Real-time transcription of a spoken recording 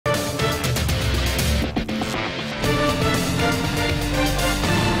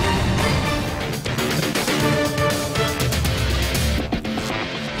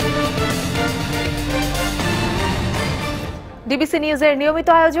DBC নিউজের নিয়মিত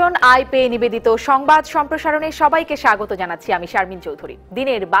আয়োজন আই পে নিবেদিত সংবাদ সম্প্রসারণে সবাইকে স্বাগত জানাচ্ছি। আমি শারমিন চৌধুরী।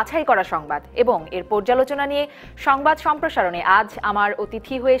 দিনের বাছাই করা সংবাদ এবং এর পর্যালোচনা নিয়ে সংবাদ সম্প্রসারণে আজ আমার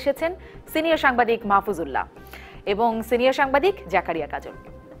অতিথি হয়ে এসেছেন সিনিয়র সাংবাদিক মাহফুজুল্লাহ এবং সিনিয়র সাংবাদিক জাকারিয়া কাজল।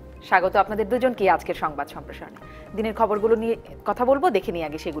 স্বাগত আপনাদের দুজনকে আজকের সংবাদ সম্প্রসারণে। দিনের খবরগুলো নিয়ে কথা বলবো, দেখে নিয়ে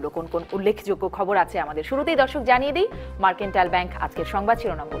আগে সেগুলো কোন কোন উল্লেখযোগ্য খবর আছে আমাদের। শুরুতেই দর্শক জানিয়ে দিই মার্কেন্টাইল ব্যাংক আজকের সংবাদ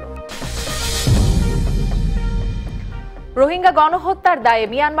শিরোনামগুলো। রোহিঙ্গা গণহত্যার দায়ে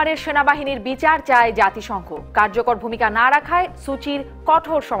মিয়ানমারের সেনাবাহিনীর বিচার চায় জাতিসংঘ। কার্যকর ভূমিকা না রাখায় সূচির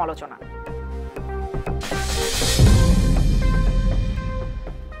কঠোর সমালোচনা।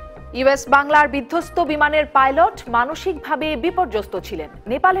 ইউএস বাংলার বিধ্বস্ত বিমানের পাইলট মানসিকভাবে বিপর্যস্ত ছিলেন।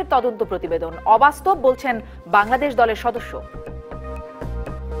 নেপালের তদন্ত প্রতিবেদন অবাস্তব বলছেন বাংলাদেশ দলের সদস্য।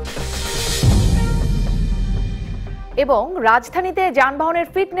 এবং রাজধানীতে যানবাহনের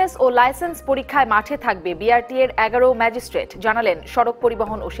ফিটনেস ও লাইসেন্স পরীক্ষায় মাঠে থাকবে বিআরটি এর 11 ম্যাজিস্ট্রেট, জানালেন সড়ক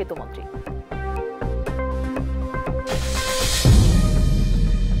পরিবহন ও সেতুমন্ত্রী।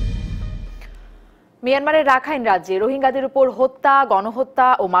 মিয়ানমারের রাখাইন রাজ্যে রোহিঙ্গাদের উপর হত্যা, গণহত্যা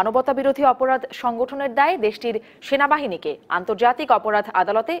ও মানবতা বিরোধী অপরাধ সংগঠনের দায়ে দেশটির সেনাবাহিনীকে আন্তর্জাতিক অপরাধ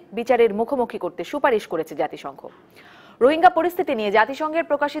আদালতে বিচারের মুখোমুখি করতে সুপারিশ করেছে জাতিসংঘ। রোহিঙ্গা পরিস্থিতি নিয়ে জাতিসংঘের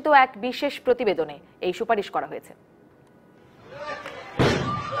প্রকাশিত এক বিশেষ প্রতিবেদনে এই সুপারিশ করা হয়েছে।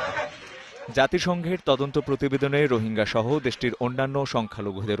 জাতিসংঘের তদন্ত প্রতিবেদনে রোহিঙ্গা সহ দেশটির অন্যান্য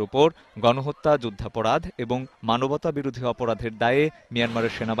সংখ্যালঘুদের উপর গণহত্যা, যুদ্ধাপরাধ এবং মানবতা বিরোধী অপরাধের দায়ে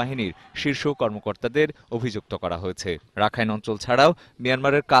মিয়ানমারের সেনাবাহিনীর শীর্ষ কর্মকর্তাদের অভিযুক্ত করা হয়েছে। রাখাইন অঞ্চল ছাড়াও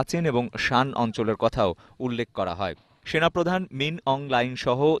মিয়ানমারের কাচিন এবং শান অঞ্চলের কথাও উল্লেখ করা হয়। সেনাপ্রধান মিন অং লাইন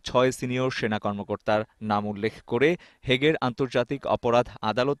সহ 6 সিনিয়র সেনা কর্মকর্তার নাম উল্লেখ করে হেগের আন্তর্জাতিক অপরাধ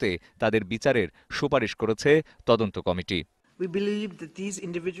আদালতে তাদের বিচারের সুপারিশ করেছে তদন্ত কমিটি।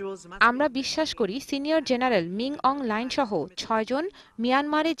 আমরা বিশ্বাস করি সিনিয়র জেনারেল মিং অং লাইন সহ 6 জন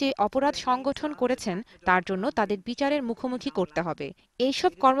মিয়ানমারে যে অপরাধ সংগঠন করেছেন তার জন্য তাদের বিচারের মুখোমুখি করতে হবে।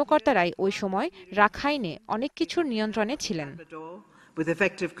 এইসব কর্মকর্তারাই ওই সময় রাখাইনে অনেক কিছুর নিয়ন্ত্রণে ছিলেন।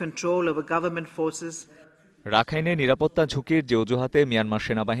 রাখাইনে নিরাপত্তা ঝুঁকির যে অজুহাতে মিয়ানমার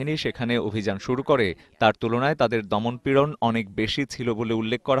সেনাবাহিনী সেখানে অভিযান শুরু করে তার তুলনায় তাদের দমনপীড়ন অনেক বেশি ছিল বলে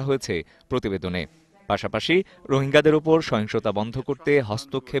উল্লেখ করা হয়েছে প্রতিবেদনে। পাশাপাশি রোহিঙ্গাদের উপর সহিংসতা বন্ধ করতে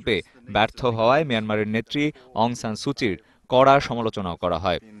হস্তক্ষেপে ব্যর্থ হওয়ায় মিয়ানমারের নেত্রী অং সান সুচির কড়া সমালোচনাও করা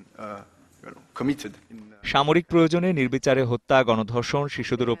হয়। সামরিক প্রয়োজনে নির্বিচারে হত্যা, গণধর্ষণ,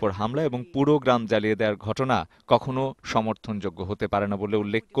 শিশুদের উপর হামলা এবং পুরো গ্রাম জ্বালিয়ে দেওয়ার ঘটনা কখনো সমর্থনযোগ্য হতে পারে না বলে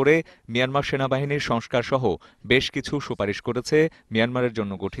উল্লেখ করে মিয়ানমার সেনাবাহিনীর সংস্কার সহ বেশ কিছু সুপারিশ করেছে মিয়ানমারের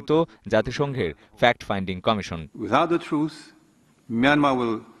জন্য গঠিত জাতিসংঘের ফ্যাক্ট ফাইন্ডিং কমিশন।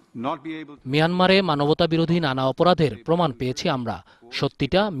 মিয়ানমারে মানবতা বিরোধী নানা অপরাধের প্রমাণ পেয়েছি আমরা।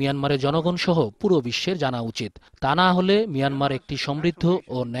 সত্যিটা মিয়ানমারের জনগণ সহ পুরো বিশ্বের জানা উচিত। তা না হলে মিয়ানমার একটি সমৃদ্ধ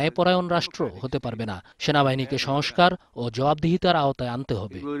ও ন্যায়পরায়ণ রাষ্ট্র হতে পারবে না। সেনাবাহিনীকে সংস্কার ও জবাবদিহিতার আওতায় আনতে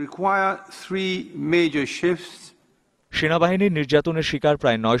হবে। সেনাবাহিনীর নির্যাতনের শিকার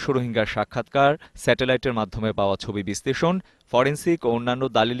প্রায় 900 রোহিঙ্গার সাক্ষাৎকার, স্যাটেলাইটের মাধ্যমে পাওয়া ছবি বিশ্লেষণ, ফরেনসিক ও অন্যান্য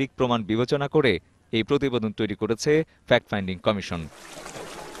দালিলিক প্রমাণ বিবেচনা করে এই প্রতিবেদন তৈরি করেছে ফ্যাক্ট ফাইন্ডিং কমিশন।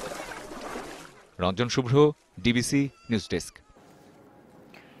 রঞ্জন শুভ্র, ডিবিসি নিউজ ডেস্ক।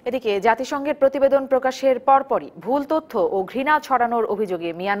 এদিকে জাতিসংঘের প্রতিবেদন প্রকাশের পরপরই ভুল তথ্য ও ঘৃণা ছড়ানোর অভিযোগে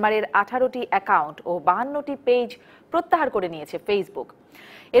মিয়ানমারের 18টি অ্যাকাউন্ট ও 52টি পেজ প্রত্যাহার করে নিয়েছে ফেসবুক।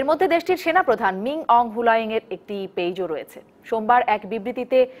 এর মধ্যে দেশটির সেনাপ্রধান মিং অং হুলাইং এর একটি পেজও রয়েছে। সোমবার এক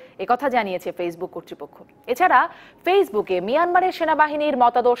বিবৃতিতে একথা জানিয়েছে ফেসবুক কর্তৃপক্ষ। এছাড়া ফেসবুকে মিয়ানমারের সেনাবাহিনীর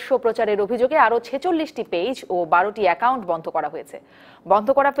মতাদর্শ প্রচারের অভিযোগে আরও 46টি পেজ ও 12টি অ্যাকাউন্ট বন্ধ করা হয়েছে। বন্ধ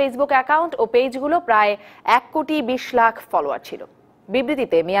করা ফেসবুক অ্যাকাউন্ট ও পেজগুলো প্রায় 1,20,00,000 ফলোয়ার ছিল।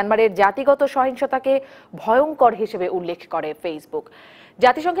 বিবৃতিতে মিয়ানমারের জাতিগত সহিংসতাকে ভয়ঙ্কর হিসেবে উল্লেখ করে ফেসবুক।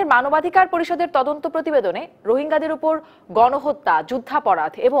 জাতিসংঘের মানবাধিকার পরিষদের তদন্ত প্রতিবেদনে রোহিঙ্গাদের উপর গণহত্যা,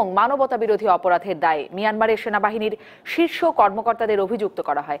 যুদ্ধাপরাধ এবং মানবতা বিরোধী অপরাধের দায়ে মিয়ানমারের সেনাবাহিনীর শীর্ষ কর্মকর্তাদের অভিযুক্ত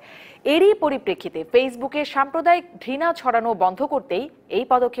করা হয়। এরই পরিপ্রেক্ষিতে ফেসবুকে সাম্প্রদায়িক ঘৃণা ছড়ানো বন্ধ করতেই এই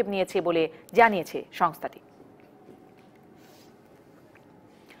পদক্ষেপ নিয়েছে বলে জানিয়েছে সংস্থাটি।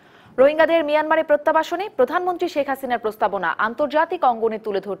 রোহিঙ্গাদের মিয়ানমারে প্রত্যাবাসনে প্রধানমন্ত্রী শেখ হাসিনার প্রস্তাবনা আন্তর্জাতিক অঙ্গনে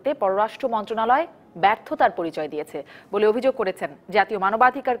তুলে ধরতে পররাষ্ট্র মন্ত্রণালয় ব্যর্থতার পরিচয় দিয়েছে বলে অভিযোগ করেছেন জাতীয়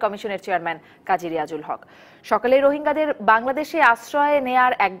মানবাধিকার কমিশনের চেয়ারম্যান কাজী রিয়াজুল হক। সকালে রোহিঙ্গাদের বাংলাদেশে আশ্রয়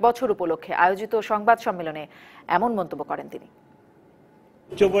নেয়ার 1 বছর উপলক্ষে আয়োজিত সংবাদ সম্মেলনে এমন মন্তব্য করেন তিনি।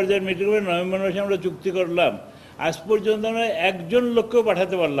 উচ্চ পর্যায়ের মিটিং করে নভেম্বর মাসে আমরা চুক্তি করলাম, আজ পর্যন্ত আমরা একজন লোককেও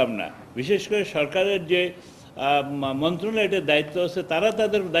পাঠাতে পারলাম না। বিশেষ করে সরকারের যে মন্ত্রণালয়ের দায়িত্ব আছে তারা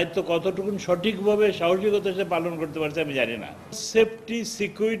তাদের দায়িত্ব কতটুকু সঠিকভাবে সাহসিকতার সাথে পালন করতে পারছে আমি জানি না। Safety,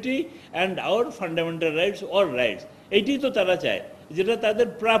 security and our fundamental rights, all rides, এইটি তো তারা চায়, যেটা তাদের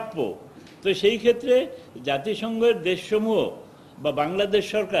প্রাপ্য। তো সেই ক্ষেত্রে জাতিসংঘের দেশসমূহ বা বাংলাদেশ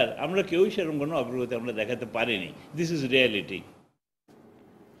সরকার আমরা কেউই সেরকম কোনো অগ্রগতি আমরা দেখাতে পারিনি। This is reality.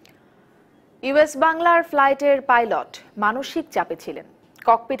 ইউএস বাংলার ফ্লাইটের পাইলট মানসিক চাপে ছিলেন,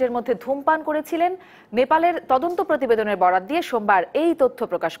 ককপিটের মধ্যে ধূমপান করেছিলেন। নেপালের তদন্ত প্রতিবেদনের বরাত দিয়ে সোমবার এই তথ্য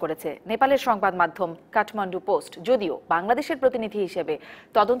প্রকাশ করেছে নেপালের সংবাদ মাধ্যম কাঠমান্ডু পোস্ট। যদিও বাংলাদেশের প্রতিনিধি হিসেবে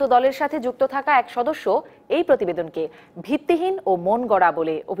তদন্ত দলের সাথে যুক্ত থাকা এক সদস্য এই প্রতিবেদনকে ভিত্তিহীন ও মন গড়া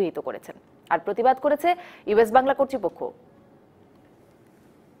বলে অভিহিত করেছেন, আর প্রতিবাদ করেছে ইউএস বাংলা কর্তৃপক্ষ।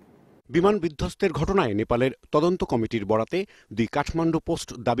 বিমান বিধ্বস্তের ঘটনায় নেপালের তদন্ত কমিটির বরাতে দি কাঠমান্ডু পোস্ট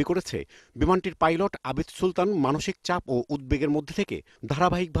দাবি করেছে, বিমানটির পাইলট আবিদ সুলতান মানসিক চাপ ও উদ্বেগের মধ্যে থেকে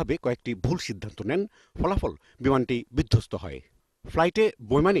ধারাবাহিকভাবে কয়েকটি ভুল সিদ্ধান্ত নেন। ফলাফল বিমানটি বিধ্বস্ত হয়। ফ্লাইটে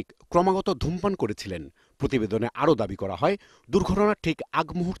বৈমানিক ক্রমাগত ধূমপান করেছিলেন। প্রতিবেদনে আরও দাবি করা হয়, দুর্ঘটনার ঠিক আগ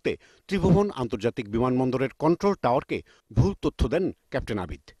মুহূর্তে ত্রিভুবন আন্তর্জাতিক বিমানবন্দরের কন্ট্রোল টাওয়ারকে ভুল তথ্য দেন ক্যাপ্টেন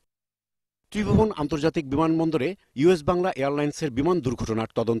আবিদ। ত্রিভুবন আন্তর্জাতিক বিমানবন্দরে ইউএস বাংলা এয়ারলাইন্সের বিমান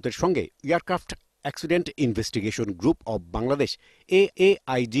দুর্ঘটনার তদন্তের সঙ্গে aircraft accident investigation group of Bangladesh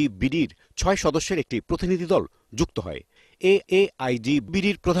AAIGBDর 6 সদস্যের একটি প্রতিনিধি দল যুক্ত হয়।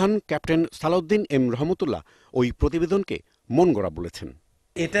 AAIGBDর প্রধান ক্যাপ্টেন সালাউদ্দিন এম রহমতুল্লাহ ওই প্রতিবেদনকে মন গড়া বলেছেন।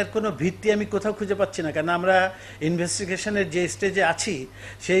 এটার কোনো ভিত্তি আমি কোথাও খুঁজে পাচ্ছি না, কারণ আমরা ইনভেস্টিগেশনের যে স্টেজে আছি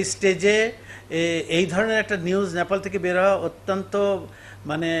সেই স্টেজে এই ধরনের একটা নিউজ নেপাল থেকে বের হওয়া অত্যন্ত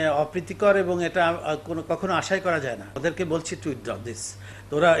অপ্রীতিকর, এবং এটা কখনো আশাই করা যায় না। ওদেরকে বলছি টু উইথড্র দিস,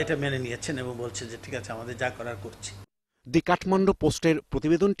 তোরা এটা মেনে নিয়েছেন এবং বলছে যে ঠিক আছে, আমাদের যা করার করছি। দি কাঠমান্ডু পোস্টের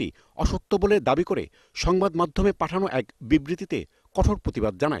প্রতিবেদনটি অসত্য বলে দাবি করে সংবাদ মাধ্যমে পাঠানো এক বিবৃতিতে কঠোর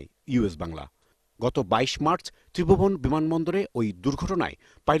প্রতিবাদ জানায় ইউএস বাংলা। গত 22 মার্চ ত্রিভুবন বিমানবন্দরে ওই দুর্ঘটনায়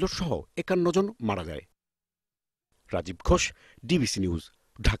পাইলট সহ 51 জন মারা যায়। Rajib Ghosh, DBC news,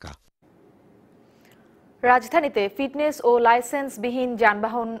 Dhaka. রাজধানীতে ফিটনেস ও লাইসেন্সবিহীন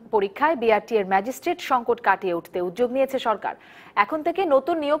যানবাহন পরীক্ষায় বিআরটি এর ম্যাজিস্ট্রেট সংকট কাটিয়ে উঠতে উদ্যোগ নিয়েছে সরকার। এখন থেকে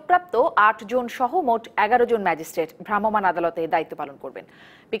নতুন নিয়োগপ্রাপ্ত 8 জন সহ মোট 11 জন ম্যাজিস্ট্রেট ভ্রাম্যমাণ আদালতে দায়িত্ব পালন করবেন।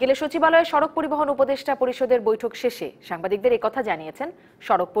 বিকেলে সচিবালয়ে সড়ক পরিবহন উপদেষ্টা পরিষদের বৈঠক শেষে সাংবাদিকদের এই কথা জানিয়েছেন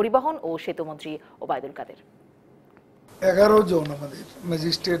সড়ক পরিবহন ও সেতুমন্ত্রী ওবায়দুল কাদের। 11 জন আমাদের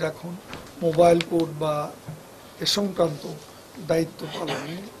ম্যাজিস্ট্রেট এখন মোবাইল কোড বা এ সংক্রান্ত দায়িত্ব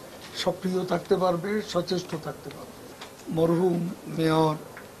পালনে সক্রিয় থাকতে পারবে, সচেষ্ট থাকতে পারবে। মরহুম মেয়র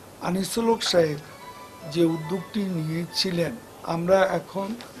আনিসুল হক সাহেব যে উদ্যোগটি নিয়েছিলেন, আমরা এখন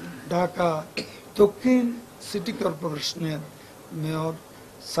ঢাকা দক্ষিণ সিটি কর্পোরেশনের মেয়র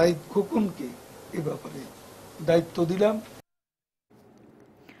সাইদ খোকনকে এ ব্যাপারে দায়িত্ব দিলাম।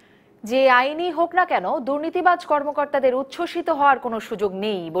 যে আইনই হোক না কেন, দুর্নীতিবাজ কর্মকর্তাদের উচ্ছ্বসিত হওয়ার কোনো সুযোগ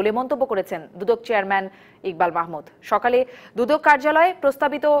নেই বলে মন্তব্য করেছেন দুদক চেয়ারম্যান ইকবাল মাহমুদ। সকালে দুদক কার্যালয়ে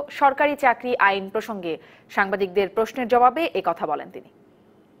প্রস্তাবিত সরকারি চাকরি আইন প্রসঙ্গে সাংবাদিকদের প্রশ্নের জবাবে এ কথা বলেন তিনি।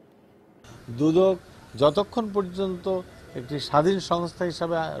 দুদক যতক্ষণ পর্যন্ত একটি স্বাধীন সংস্থা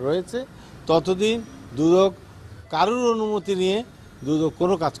হিসাবে রয়েছে, ততদিন দুদক কারোর অনুমতি নিয়ে দুদক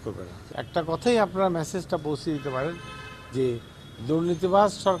কোনো কাজ করবে না। একটা কথাই আপনারা মেসেজটা পৌঁছে দিতে পারেন যে দুর্নীতিবাজ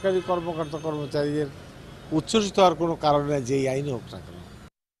সরকারি কর্মকর্তা কর্মচারীদের উচ্ছ্বসিত হওয়ার কোনো কারণ নেই, যেই আইনই হোক না কেন।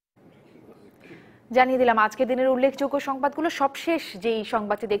 জানিয়ে দিলাম আজকের দিনের উল্লেখযোগ্য সংবাদগুলো। সবশেষ যেই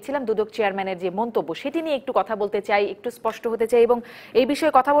সংবাদটি দেখছিলাম, দুদক চেয়ারম্যানের যে মন্তব্য, সেটি নিয়ে একটু কথা বলতে চাই, একটু স্পষ্ট হতে চাই, এবং এই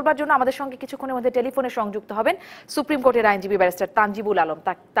বিষয়ে কথা বলবার জন্য আমাদের সঙ্গে কিছুক্ষণের মধ্যে টেলিফোনে সংযুক্ত হবেন সুপ্রিম কোর্টের আইনজীবী ব্যারিস্টার তানজিবুল আলম।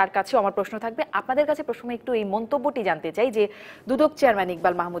 তার কাছেও আমার প্রশ্ন থাকবে। আপনাদের কাছে প্রথমে একটু এই মন্তব্যটি জানতে চাই যে দুদক চেয়ারম্যান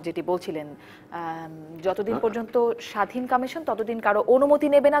ইকবাল মাহমুদ যেটি বলছিলেন, যতদিন পর্যন্ত স্বাধীন কমিশন ততদিন কারো অনুমতি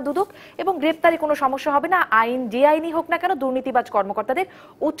নেবে না দুদক, এবং গ্রেপ্তারে কোনো সমস্যা হবে না, আইন যে আইনই হোক না কেন দুর্নীতিবাজ কর্মকর্তাদের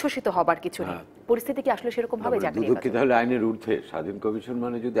উচ্ছ্বসিত হবার কিছু নেই। পরিস্থিতি কি আসলে সেরকম ভাবে চাকরি দুদক কি তাহলে আইনের ঊর্ধ্বে? স্বাধীন কমিশন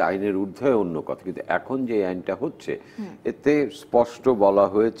মানে যদি আইনের ঊর্ধ্বে হয় অন্য কথা, কিন্তু এখন যে আইনটা হচ্ছে এতে স্পষ্ট বলা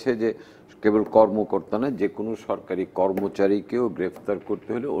হয়েছে যে কেবল কর্মকর্তা না, যে কোনো সরকারি কর্মচারীকেও গ্রেফতার করতে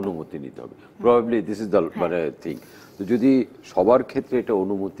হলে অনুমতি নিতে হবে। Probably this is the thing. তো যদি সবার ক্ষেত্রে এটা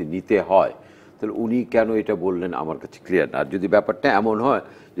অনুমতি নিতে হয়, তাহলে উনি কেন এটা বললেন আমার কাছে ক্লিয়ার না। আর যদি ব্যাপারটা এমন হয়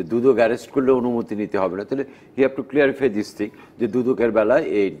যে দুদক অ্যারেস্ট করলে অনুমতি নিতে হবে না, তাহলে he have to clarify this thing যে দুদকের বেলায়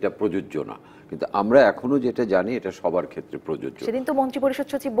এইটা প্রযোজ্য না। কিন্তু আমরা এখনো যেটা জানি এটা সবার ক্ষেত্রে প্রযোজ্য। সেদিন তো মন্ত্রী পরিষদ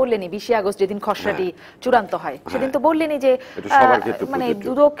সচিব বললেনি 20 আগস্ট যেদিন খসড়াটি চূড়ান্ত হয়, সেদিন তো বললেনি যে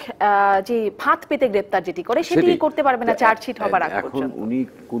দুদক যে ফাঁদ পেতে গ্রেপ্তার যেটি করে সেটি করতে পারবে না চার্জশিট হবার আগে পর্যন্ত। এখন উনি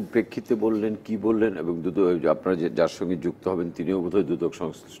কোন প্রেক্ষিতে বললেন, কি বললেন, এবং দুদক আপনারা যার সঙ্গে যুক্ত হবেন তিনিও বোধহয় দুদক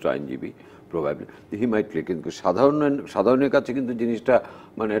সংশ্লিষ্ট আইনজীবী, প্রবাবলি হি মাইট ক্লিয়ার। কিন্তু সাধারণের কাছে কিন্তু জিনিসটা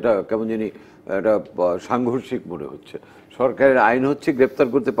এটা কেমন জানি একটা সাংঘর্ষিক মনে হচ্ছে। সরকারের আইন হচ্ছে গ্রেপ্তার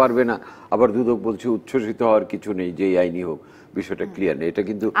করতে পারবে না, আবার দুদক বলছে উচ্ছ্বসিত হওয়ার কিছু নেই, যেই আইনই হোক, বিষয়টা ক্লিয়ার নেই। এটা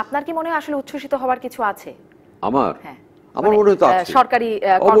কিন্তু আপনার কি মনে হয় আসলে উচ্ছ্বসিত হওয়ার কিছু আছে? আমার হ্যাঁ, আমার মনে হয় তো আছে সরকারি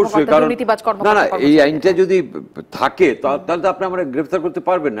অবশ্যই, কর্মকর্তা, কারণ দুর্নীতিবাজ না কর্মকর্তা, না এই কর্মচারী। আইনটা যদি থাকে তাহলে তো আপনি আমরা গ্রেফতার করতে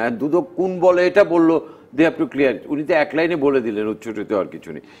পারবেন না। দুদক কোন বলে এটা বললো, দে হ্যাভ টু ক্লিয়ার। উনি তো এক লাইনে বলে দিলেন, উচ্চটিত আর কিছু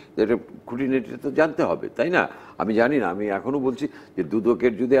নেই। এটা খুঁটিনাটিটা তো জানতে হবে, তাই না? আমি জানি না, আমি এখনো বলছি যে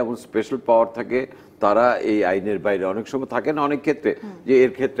দুদকের যদি এমন স্পেশাল পাওয়ার থাকে, তারা এই আইনের বাইরে অনেক সময় থাকে না, অনেক ক্ষেত্রে, যে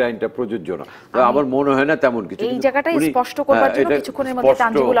এর ক্ষেত্রে আইনটা প্রযোজ্য না। আমার মনে হয় না তেমন কিছু। এই জায়গাটাই স্পষ্ট করবার জন্য কিছুক্ষণের মধ্যে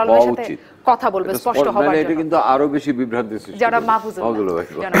তানজিবুল আলমের সাথে কথা বলবে, স্পষ্ট হবার জন্য। এটা কিন্তু আরো বেশি বিভ্রান্তি সৃষ্টি করে। যারা মাহফুজুল্লাহ,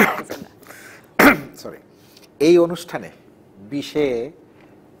 সরি, এই অনুষ্ঠানে 20শে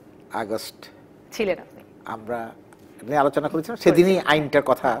আগস্ট ছিলেন আপনি, আমরা আলোচনা করেছিলাম, সেদিনই আইনটার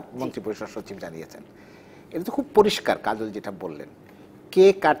কথা মন্ত্রিপরিষদ সচিব জানিয়েছেন। এটা তো খুব পরিষ্কার, কাজল যেটা বললেন, কে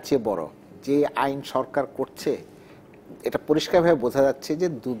কার চেয়ে বড়। যে আইন সরকার করছে, এটা পরিষ্কারভাবে বোঝা যাচ্ছে যে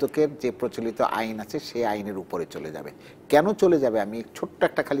দুদকের যে প্রচলিত আইন আছে সেই আইনের উপরে চলে যাবে। কেন চলে যাবে, আমি ছোট্ট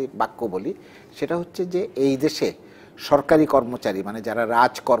একটা খালি বাক্য বলি। সেটা হচ্ছে যে এই দেশে সরকারি কর্মচারী, মানে যারা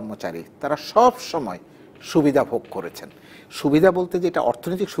রাজকর্মচারী, তারা সব সময় সুবিধা ভোগ করেছেন। সুবিধা বলতে যে এটা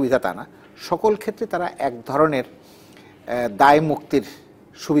অর্থনৈতিক সুবিধা তা না, সকল ক্ষেত্রে তারা এক ধরনের দায় মুক্তির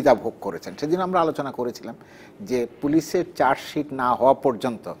সুবিধা ভোগ করেছেন। সেদিন আমরা আলোচনা করেছিলাম যে পুলিশের চার্জশিট না হওয়া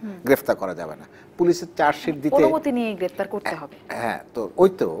পর্যন্ত গ্রেফতার করা যাবে না। পুলিশের চার্জশিট দিতে অনুমতি নিয়ে গ্রেফতার করতে হবে। হ্যাঁ, তো ওই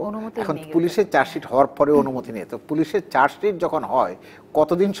তো এখন পুলিশের চার্জশিট হওয়ার পরে অনুমতি নিয়ে, তো পুলিশের চার্জশিট যখন হয়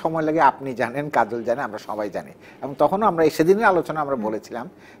কতদিন সময় লাগে আপনি জানেন, কাজল জানে, আমরা সবাই জানি। এবং তখনও আমরা সেদিনের আলোচনা আমরা বলেছিলাম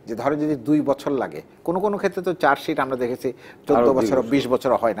যে ধরো যদি 2 বছর লাগে, কোনো কোনো ক্ষেত্রে তো চার্জশিট আমরা দেখেছি 14 বছর 20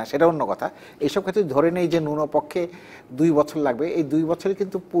 বছর হয় না, সেটা অন্য কথা। এইসব ক্ষেত্রে ধরে নেই যে ন্যূনপক্ষে 2 বছর লাগবে। এই 2 বছরে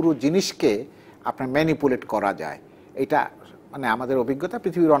কিন্তু পুরো জিনিসকে আপনার ম্যানিপুলেট করা যায়। এটা মানে আমাদের অভিজ্ঞতা,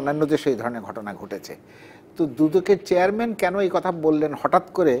 পৃথিবীর অন্যান্য দেশে এই ধরনের ঘটনা ঘটেছে। তো দুদকের চেয়ারম্যান কেন এই কথা বললেন হঠাৎ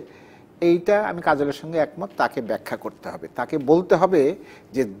করে, এইটা আমি কাজলের সঙ্গে একমত। তাকে ব্যাখ্যা করতে হবে, তাকে বলতে হবে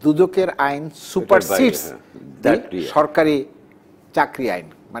যে দুদকের আইন সুপারসিডস সরকারি চাকরি আইন,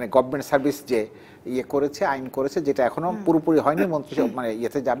 মানে গভর্নমেন্ট সার্ভিস যে ইয়ে করেছে, আইন করেছে, যেটা এখনো পুরোপুরি হয়নি, মন্ত্রিসভা মানে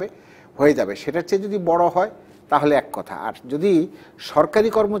ইয়েতে যাবে, হয়ে যাবে। সেটার চেয়ে যদি বড় হয় তাহলে এক কথা। আর যদি সরকারি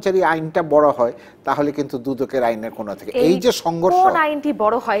কর্মচারী আইনটা বড় হয় তাহলে কিন্তু দুদকের আইনের কোনো থেকে এই যে সংঘর্ষ, কোন আইনটি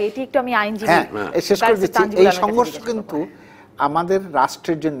বড় হয় এটি একটু আমি আইনজীবী শেষ করে দিচ্ছি। এই সংঘর্ষ কিন্তু আমাদের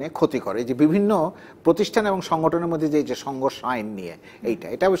রাষ্ট্রের জন্য ক্ষতিকর। এই যে বিভিন্ন প্রতিষ্ঠান এবং সংগঠনের মধ্যে যে সংঘর্ষ আইন নিয়ে,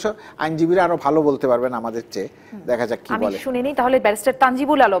 এটা অবশ্য আইনজীবীরা আরো ভালো বলতে পারবেন আমাদের চেয়ে। দেখা যাক কি বলে। আমি শুনিনি। তাহলে ব্যারিস্টার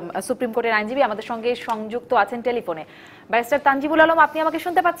তানজিবুল আলম, সুপ্রিম কোর্টের আইনজীবী, আমাদের সঙ্গে সংযুক্ত আছেন টেলিফোনে। ব্যারিস্টার তানজিবুল আলম, আপনি আমাকে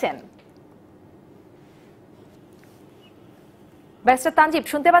শুনতে পাচ্ছেন? ব্যারিস্টার তানজিব,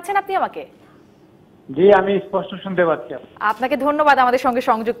 শুনতে পাচ্ছেন আপনি আমাকে? জি, আমি স্পষ্ট শুনতে পাচ্ছি। আপনাকে ধন্যবাদ আমাদের সঙ্গে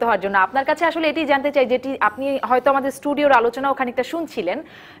সংযুক্ত হওয়ার জন্য। আপনার কাছে আসলে এটি জানতে চাই, যেটি আপনি হয়তো আমাদের স্টুডিওর আলোচনাও খানিকটা শুনছিলেন,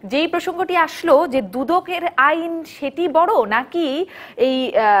 যেই প্রসঙ্গটি আসলো যে দুদকের আইন সেটি বড় নাকি এই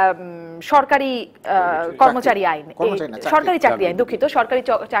সরকারি কর্মচারী আইন, সরকারি চাকরি আইন, দুঃখিত, সরকারি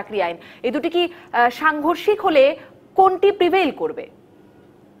চাকরি আইন, এই দুটি কি সাংঘর্ষিক হলে কোনটি প্রিভেইল করবে?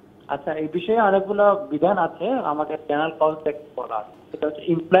 আচ্ছা, এই বিষয়ে অনেকগুলো বিধান আছে আমাদের জেনারেল কনসেপ্ট বলা আছে। সেটা হচ্ছে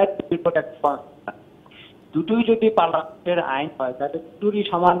ইমপ্লয়েড প্রোটেক্ট কনসেপ্ট। দুটোই যদি পার্লামেন্টের আইন হয় তাহলে দুটোরই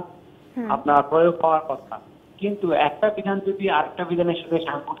সমান আপনার প্রয়োগ হওয়ার কথা। কিন্তু একটা বিধান যদি আরেকটা বিধানের সাথে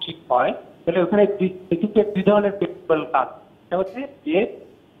সাংঘর্ষিক হয় তাহলে ওখানে দুই ধরনের প্রিন্সিপাল কাজ। সেটা হচ্ছে যে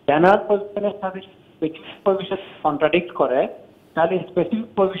জেনারেল প্রভিশনের সাথে স্পেসিফিক প্রভিশন কন্ট্রাডিক্ট করে তাহলে স্পেসিফিক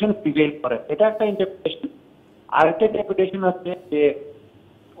প্রভিশন প্রিভেইল করে, এটা একটা ইন্টারপ্রিটেশন। আরেকটা ইন্টারপ্রিটেশন হচ্ছে যে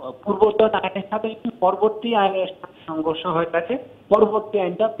পূর্বতন আইনের সাথে পরবর্তী আইনের সাথে সংঘর্ষ হয়ে থাকে, পরবর্তী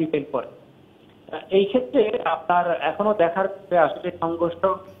আইনটা প্রিভেইল করে। এই ক্ষেত্রে আপনার এখনো দেখার আসলে সংঘর্ষ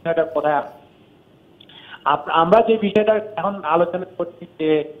কোথায়। আমরা যে বিষয়টা এখন আলোচনা করছি যে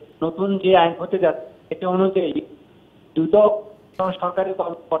নতুন যে আইন হতে যাচ্ছে, এটা অনুযায়ী দুদক সরকারি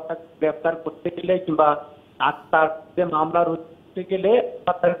কর্মকর্তা গ্রেফতার করতে গেলে কিংবা তার যে মামলা রুখতে গেলে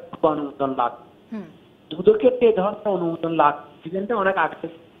তার অনুমোদন লাগবে। দুদকের যে ধরনের অনুমোদন লাগবে অনেক আগে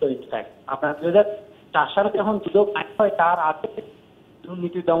আপনার 2004 সালে যখন দুদক আইন হয় তার আগে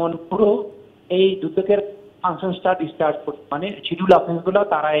দুর্নীতি দমন পুরো এই দুদকের ফাংশনটা ডিসচার্জ করতে, মানে শিডিউল অফেন্সগুলো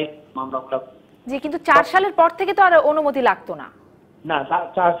তারা এই মামলাগুলো। জি, কিন্তু 4 সালের পর থেকে তো আর অনুমতি লাগতো না। না,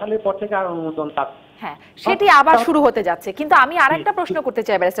 4 সালের পর থেকে আর অনুমোদন লাগতো। হ্যাঁ, সেটি আবার শুরু হতে যাচ্ছে। কিন্তু আমি আরেকটা প্রশ্ন করতে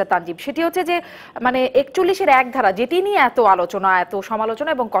চাই ব্যারিস্টার তানজিব, সেটি হচ্ছে যে মানে 41-এর 1 ধারা, যেটি নিয়ে এত আলোচনা, এত সমালোচনা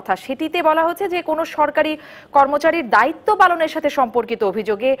এবং কথা, সেটিতে বলা হচ্ছে যে কোনো সরকারি কর্মচারীর দায়িত্ব পালনের সাথে সম্পর্কিত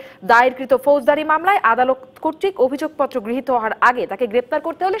অভিযোগে দায়েরকৃত ফৌজদারি মামলায় আদালত কর্তৃক অভিযোগপত্র গৃহীত হওয়ার আগে তাকে গ্রেপ্তার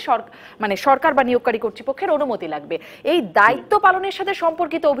করতে হলে মানে সরকার বা নিয়োগকারী কর্তৃপক্ষের অনুমতি লাগবে। এই দায়িত্ব পালনের সাথে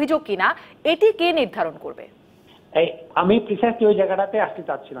সম্পর্কিত অভিযোগ কিনা এটি কে নির্ধারণ করবে? আমি প্রিসাইসলি ওই জায়গাটাতে আসতে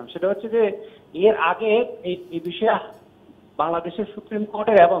চাচ্ছিলাম। সেটা হচ্ছে যে এর আগে এই বিষয়ে বাংলাদেশের সুপ্রিম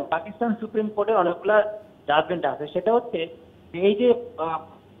কোর্টের এবং পাকিস্তান সুপ্রিম কোর্টের অনেকগুলা জাজমেন্ট আছে, সেটা হচ্ছে এই যে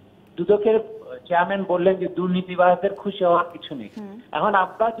দুদকের চেয়ারম্যান বললেন যে দুর্নীতিবাজদের খুশি হওয়ার কিছু নেই। এখন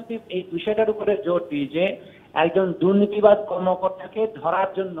আমরা যদি এই বিষয়টার উপরে জোর দিই যে একজন দুর্নীতিবাজ কর্মকর্তাকে ধরার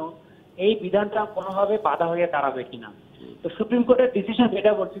জন্য এই বিধানটা কোনোভাবে বাধা হয়ে দাঁড়াবে কিনা, তো সুপ্রিম কোর্টের ডিসিশন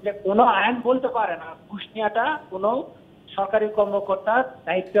যেটা বলছে যে কোনো আইন বলতে পারে না ঘুষ নেওয়াটা কোনো সরকারি কর্মকর্তার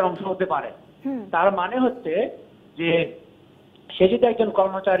দায়িত্বের অংশ হতে পারে। তার মানে হচ্ছে যে সে যদি একজন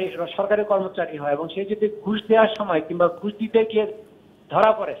কর্মচারী, সরকারি কর্মচারী হয় এবং সে যদি ঘুষ দেওয়ার সময় কিংবা ঘুষ দিতে গিয়ে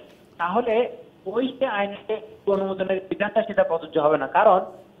ধরা পড়ে, তাহলে ওই যে আইনের অনুমোদনের বিধানটা সেটা প্রযোজ্য হবে না, কারণ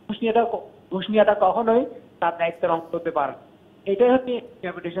ঘুষ নেওয়াটা কখনোই তার দায়িত্বের অংশ হতে পারে। এটাই হচ্ছে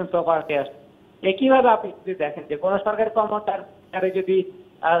ইন্টারপ্রিটেশন প্রপার কেস। একইভাবে আপনি যদি দেখেন যে কোনো সরকারি কর্মচারী যদি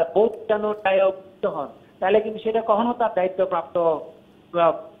দায়িত্ব হন, তাহলে কিন্তু সেটা কখনো তার দায়িত্বপ্রাপ্ত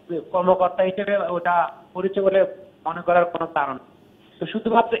কর্মকর্তা হিসেবে ওটা পরিচয় বলে মনে করার কোনো কারণ। তো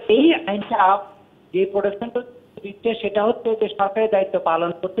শুধুমাত্র এই আইনটা যে প্রোটেকশনটা দিচ্ছে সেটা হচ্ছে যে সরকারি দায়িত্ব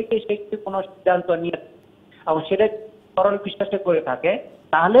পালন করতে গিয়ে সে যদি কোনো সিদ্ধান্ত নিয়ে এবং সেটা সরল বিশ্বাসে করে থাকে,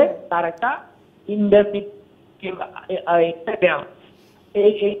 তাহলে তার একটা ইনডেমনিটি কিংবা একটা দেওয়া।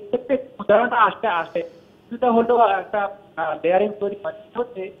 এই ক্ষেত্রে উদাহরণটা আসে সেটা হলো একটা লেয়ারিং তৈরি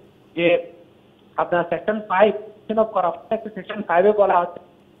হচ্ছে যে আপনার সেকশন 5 সেকশন 5-এ বলা হচ্ছে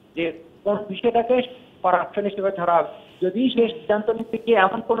যে কোন বিষয়টাকে করাপশন হিসেবে ধরা হবে যদি সে সিদ্ধান্ত নিতে গিয়ে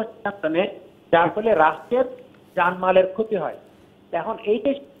এমন কোন সিদ্ধান্ত নেয় যার ফলে রাষ্ট্রের জানমালের ক্ষতি হয়। এখন এই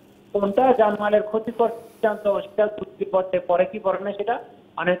যে কোনটা জানমালের ক্ষতিকর সিদ্ধান্ত সেটা পরে কি পরে না সেটা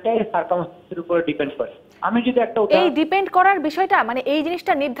অনেকটাই সার্কামস্টেন্সের উপরে ডিপেন্ড করে। আমি যদি একটা এই ডিপেন্ড করার বিষয়টা মানে এই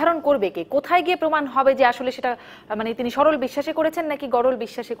জিনিসটা নির্ধারণ করবে কে, কোথায় গিয়ে প্রমাণ হবে যে আসলে সেটা মানে তিনি সরল বিশ্বাসে করেছেন নাকি গরল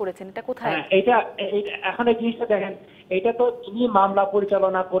বিশ্বাসে করেছেন, এটা কোথায়? এটা এখন এই জিনিসটা দেখেন, এটা তো যিনি মামলা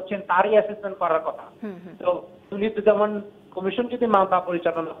পরিচালনা করছেন তারই অ্যাসেসমেন্ট করার কথা। তো উনি তো যেমন কমিশন যদি মামলা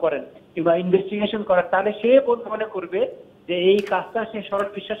পরিচালনা করেন কিংবা ইনভেস্টিগেশন করেন, তাহলে সে মনে করবে যে এই কাজটা সে সরল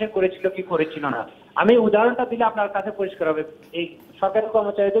বিশ্বাসে করেছিল কি করেছিল না। আমি উদাহরণটা দিলে আপনার কাছে পরিষ্কার হবে। এই সরকারি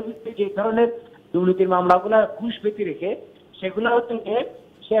কর্মচারীদের ভিত্তিতে যে ধরনের দুর্নীতির মামলাগুলো ঘুষ ব্যতি রেখে, সেগুলো হচ্ছে যে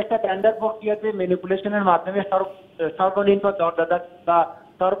সে একটা টেন্ডার প্রক্রিয়াতে ম্যানিপুলেশনের মাধ্যমে সর্বনিম্ন দরদাতা বা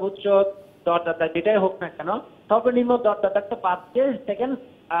সর্বোচ্চ দরদাতা যেটাই হোক না কেন, সর্বনিম্ন দরদাতাকে বাদ দিয়ে সেকেন্ড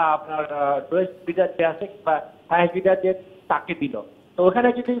আপনার লোয়েস্ট বিডার যে আছে বা হাইয়েস্ট বিডার যে তাকে দিল। তো ওখানে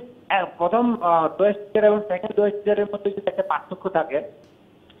যদি প্রথম লোয়েস্ট বিডার এবং সেকেন্ড লোয়েস্ট বিডারের মধ্যে যদি একটা পার্থক্য থাকে,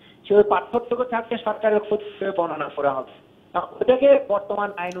 সে ওই পার্থক্য থাকলে সরকারের ক্ষতি হিসেবে বর্ণনা করা হবে। ওটাকে বর্তমান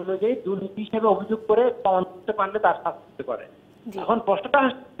আইন অনুযায়ী দুর্নীতি হিসেবে অভিযোগ করে প্রমাণ করতে পারলে তার শাস্তি হতে পারে। এখন প্রশ্নটা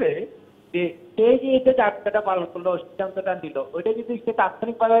আসছে যে সে যে এটা চাকরিটা পালন করলো, সিদ্ধান্তটা নিল, ওইটা যদি সে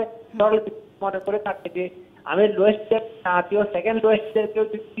তাৎক্ষণিকভাবে সরল মনে করে থাকে যে আমি লোয়েস্ট জাতীয় সেকেন্ড লোয়েস্ট কেউ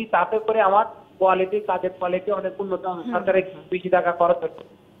দিচ্ছি, তাতে করে আমার কোয়ালিটি, কাজের কোয়ালিটি অনেক উন্নত, সরকারের বেশি টাকা খরচ হচ্ছে,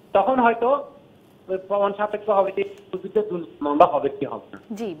 তখন হয়তো প্রমাণ সাপেক্ষ হবে যে মামলা হবে কি হবে না।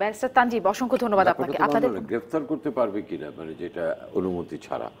 জি, ব্যারিস্টার তানজিব, অসংখ্য ধন্যবাদ আপনাকে। আপনাদের গ্রেফতার করতে পারবে কিনা মানে যেটা অনুমতি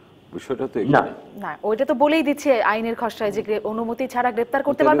ছাড়া, বিষয়টা তো না, ওইটা তো বলেই দিচ্ছে আইনের খসড়ায় যে অনুমতি ছাড়া গ্রেফতার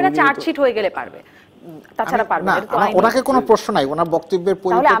করতে পারবে না, চার্জশিট হয়ে গেলে পারবে, তাছাড়া পারবে না। ওনাকে কোনো প্রশ্ন নাই, ওনার বক্তব্যের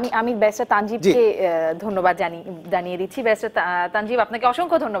পরিপ্রেক্ষিতে আমি ব্যারিস্টার তানজিবকে ধন্যবাদ জানিয়ে দিচ্ছি। ব্যারিস্টার তানজিব, আপনাকে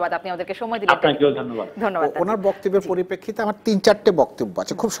অসংখ্য ধন্যবাদ, আপনি আমাদেরকে সময় দিলেন। আপনাকেও ধন্যবাদ। ধন্যবাদ। ওনার বক্তব্যের পরিপ্রেক্ষিতে আমার 3-4টে বক্তব্য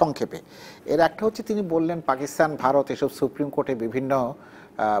আছে খুব সংক্ষেপে। এর একটা হচ্ছে তিনি বললেন পাকিস্তান, ভারত এসব সুপ্রিম কোর্টে বিভিন্ন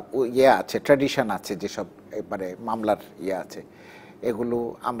আছে, ট্র্যাডিশন আছে, যেসব এবারে মামলার আছে, এগুলো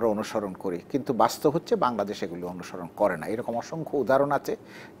আমরা অনুসরণ করি, কিন্তু বাস্তব হচ্ছে বাংলাদেশ এগুলো অনুসরণ করে না। এরকম অসংখ্য উদাহরণ আছে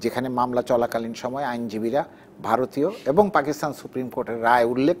যেখানে মামলা চলাকালীন সময় আইনজীবীরা ভারতীয় এবং পাকিস্তান সুপ্রিম কোর্টের রায়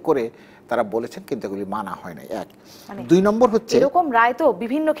উল্লেখ করে তারা বলেছেন, কিন্তু এগুলি মানা হয় না। 2 নম্বর হচ্ছে এরকম রায় তো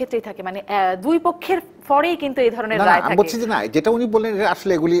বিভিন্ন ক্ষেত্রেই থাকে, মানে দুই পক্ষের পরেই কিন্তু এই ধরনের রায় থাকে। আমি বলছি যে না, যেটা উনি বললেন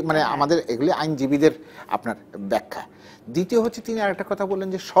আসলে এগুলি মানে আমাদের এগুলি আইনজীবীদের আপনার ব্যাখ্যা। দ্বিতীয় হচ্ছে তিনি আরেকটা কথা বললেন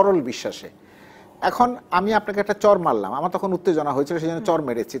যে সরল বিশ্বাসে। এখন আমি আপনাকে একটা চর মারলাম, আমার তখন উত্তেজনা হয়েছিল, সেই জন্য চর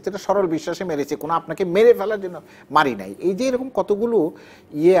মেরেছি, এটা সরল বিশ্বাসে মেরেছি, কোনো আপনাকে মেরে ফেলার জন্য মারি নাই। এই যে এরকম কতগুলো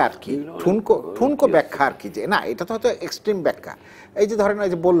আর কি ঠুনকো ব্যাখ্যা আর কি, যে না এটা তো হয়তো এক্সট্রিম ব্যাখ্যা। এই যে ধরেন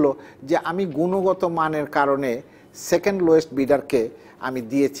যে বলল যে আমি গুণগত মানের কারণে সেকেন্ড লোয়েস্ট বিডারকে আমি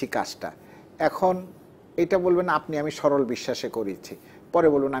দিয়েছি কাজটা, এখন এটা বলবেন আপনি আমি সরল বিশ্বাসে করেছি, পরে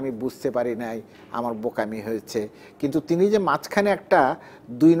বলুন আমি বুঝতে পারি নাই, আমার বোকামি হয়েছে। কিন্তু তিনি যে মাঝখানে একটা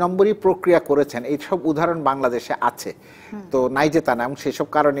 2 নম্বরই প্রক্রিয়া করেছেন, এইসব উদাহরণ বাংলাদেশে আছে, তো নাই যে তা না, এবং সেসব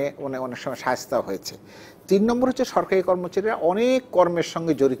কারণে অনেক সময় শাস্তি হয়েছে। 3 নম্বর হচ্ছে সরকারি কর্মচারীরা অনেক কর্মের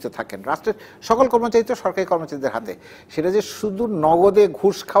সঙ্গে জড়িত থাকেন, রাষ্ট্রের সকল কর্মচারী তো সরকারি কর্মচারীদের হাতে, সেটা যে শুধু নগদে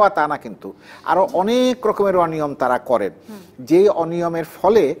ঘুষ খাওয়া তা না, কিন্তু আরও অনেক রকমের অনিয়ম তারা করেন, যেই অনিয়মের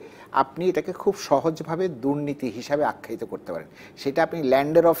ফলে আপনি এটাকে খুব সহজভাবে দুর্নীতি হিসাবে আখ্যায়িত করতে পারেন। সেটা আপনি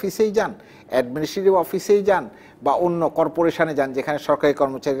ল্যান্ডের অফিসেই যান, অ্যাডমিনিস্ট্রেটিভ অফিসেই যান, বা অন্য কর্পোরেশনে যান যেখানে সরকারি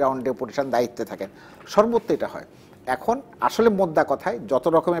কর্মচারীরা অন ডেপুটেশন দায়িত্বে থাকেন, সর্বত্র এটা হয়। এখন আসলে মোদ্দা কথায় যত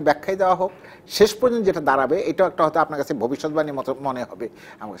রকমের ব্যাখ্যাই দেওয়া হোক, শেষ পর্যন্ত যেটা দাঁড়াবে, এটাও একটা হয়তো আপনার কাছে ভবিষ্যৎবাণীর মতো মনে হবে,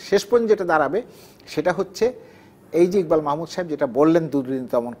 আমার শেষ পর্যন্ত যেটা দাঁড়াবে সেটা হচ্ছে এই যে ইকবাল মাহমুদ সাহেব যেটা বললেন দুর্নীতি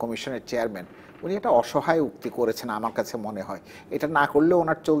দমন কমিশনের চেয়ারম্যান, উনি একটা অসহায় উক্তি করেছেন আমার কাছে মনে হয়। এটা না করলেও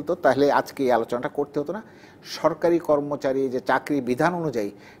ওনার চলতো, তাহলে আজকে এই আলোচনাটা করতে হতো না। সরকারি কর্মচারী যে চাকরি বিধান অনুযায়ী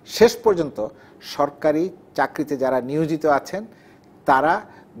শেষ পর্যন্ত সরকারি চাকরিতে যারা নিয়োজিত আছেন তারা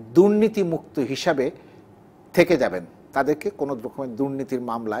দুর্নীতিমুক্ত হিসাবে থেকে যাবেন, তাদেরকে কোনো রকমের দুর্নীতির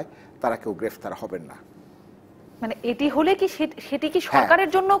মামলায় তারা কেউ গ্রেফতার হবেন না। মানে এটি হলে কি সেটি কি সরকারের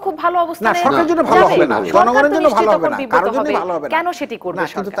জন্য খুব ভালো অবস্থানে? না, সরকারের জন্য ভালো হবে না, জনগণের জন্য ভালো হবে না, কারোর জন্য ভালো হবে না। কেন সেটি করবে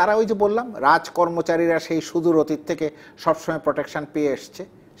সরকার? কিন্তু তারা ওই যে বললাম রাজ কর্মচারীরা সেই সুদূর অতীত থেকে সবসময় প্রোটেকশন পেয়ে এসছে,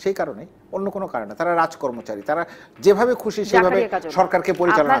 সেই কারণে, অন্য কোনো কারণে। তারা রাজ কর্মচারী, তারা যেভাবে খুশি সেভাবে সরকারকে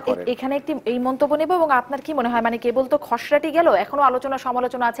পরিচালনা করে। এখানে একটি এই মন্তব্য নেব, এবং আপনার কি মনে হয় মানে কেবল তো খসড়াটি গেল, এখনো আলোচনা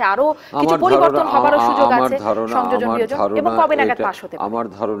সমালোচনা আছে, আরো কিছু পরিবর্তন হওয়ার সুযোগ আছে সংযোজন বিয়োজন, এবং কবে নাগাদ পাস হতে পারে? আমার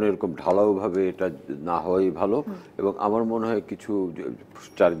ধারণা এরকম ঢালাও ভাবে এটা না হওয়াই ভালো, এবং আমার মনে হয় কিছু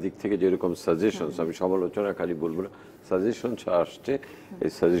চারিদিক থেকে যেরকম সাজেশনস, আমি সমালোচনা খালি বলবো না, সাজেশন আসছে,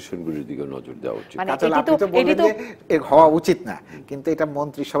 এই সাজেশনগুলির দিকে নজর দেওয়া উচিত। আপনি তো বললেন যে এর হওয়া উচিত না, কিন্তু এটা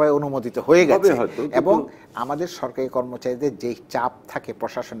মন্ত্রিসভায় অনুমোদিত হয়ে গেছে, এবং আমাদের সরকারি কর্মচারীদের যে চাপ থাকে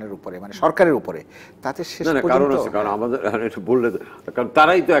প্রশাসনের উপরে, মানে সরকারের উপরে, তাতে শেষ পর্যন্ত কারণ আমাদের বললে, কারণ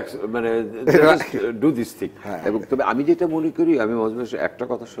তারাই তো মানে ডু দিস থিং। এবং তবে আমি যেটা মনে করি, আমি একটা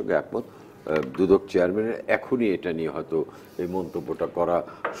কথার সঙ্গে একমত, দুদক চেয়ারম্যানের এখনই এটা নিয়ে হয়তো এই মন্তব্যটা করা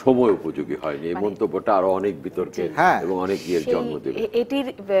সময় উপযোগী হয়নি। এই মন্তব্যটা আরো অনেক বিতর্কের এবং অনেক ইয়ের জন্ম দেবে। এটির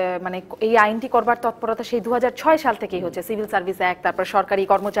মানে এই আইনটি করবার তৎপরতা সেই 2006 সাল থেকেই হচ্ছে, সিভিল সার্ভিস অ্যাক্ট, তারপর সরকারি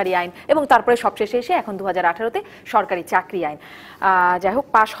কর্মচারী আইন, এবং তারপরে সবশেষে এসে এখন 2018-তে সরকারি চাকরি আইন। যাই হোক,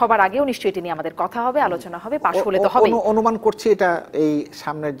 পাশ হবার আগেও নিশ্চয়ই এটি নিয়ে আমাদের কথা হবে, আলোচনা হবে, পাশ হলে তো হবে। অনুমান করছি এটা এই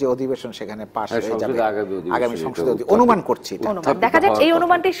সামনের যে অধিবেশন সেখানে পাশ হয়ে যাবে, আগামী সংসদে অনুমান করছি। দেখা যাক এই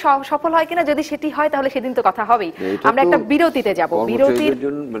অনুমানটি সফল হয় কিনা। যদি সেটি হয় তাহলে সেদিন তো কথা হবেই। আমরা একটা বিরতিতে যাব। বিরতির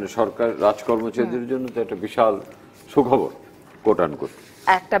জন্য মানে সরকার রাজকর্মচারীদের জন্য তো একটা বিশাল সুখবর, কোটান কোট।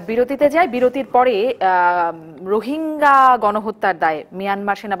 একটা বিরতিতে যাই। বিরতির পরে রোহিঙ্গা গণহত্যার দায়ে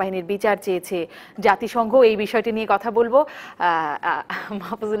মিয়ানমার সেনাবাহিনীর বিচার চেয়েছে জাতিসংঘ, এই বিষয়টি নিয়ে কথা বলবো।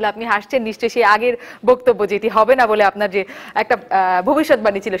 মাহফুজুল্লাহ, আপনি হাসছেন, নিশ্চয়ই সেই আগের বক্তব্য যেটি হবে না বলে আপনার যে একটা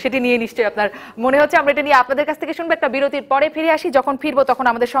ভবিষ্যৎবাণী ছিল সেটি নিয়ে নিশ্চয়ই আপনার মনে হচ্ছে। আমরা এটা নিয়ে আপনাদের কাছ থেকে শুনবো। একটা বিরতির পরে ফিরে আসি। যখন ফিরবো তখন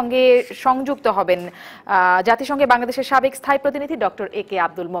আমাদের সঙ্গে সংযুক্ত হবেন জাতিসংঘে বাংলাদেশের সাবেক স্থায়ী প্রতিনিধি ডক্টর এ.কে.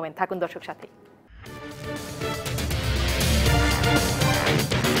 আব্দুল মোমেন। থাকুন দর্শক সাথে।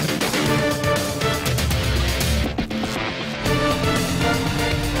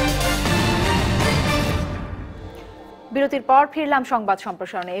 বিরতির পর ফিরলাম সংবাদ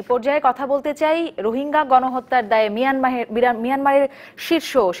সম্প্রসারণে। এই পর্যায়ে কথা বলতে চাই রোহিঙ্গা গণহত্যার দায়ে মিয়ানমারের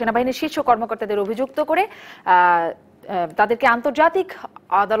শীর্ষ সেনাবাহিনীর শীর্ষ কর্মকর্তাদের অভিযুক্ত করে তাদেরকে আন্তর্জাতিক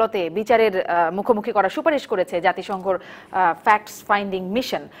আদালতে বিচারের মুখোমুখি করার সুপারিশ করেছে জাতিসংঘের ফ্যাক্টস ফাইন্ডিং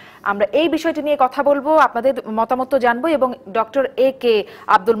মিশন। আমরা এই বিষয়টি নিয়ে কথা বলবো, আপনাদের মতামত জানবো, এবং ডক্টর এ.কে.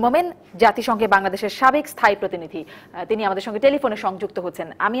 আব্দুল মোমেন, জাতিসংঘে বাংলাদেশের সাবেক স্থায়ী প্রতিনিধি, তিনি আমাদের সঙ্গে টেলিফোনে সংযুক্ত হচ্ছেন।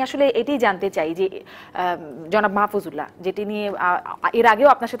 আমি আসলে এটি জানতে চাই যে জনাব মাহফুজুল্লাহ, যেটি নিয়ে এর আগেও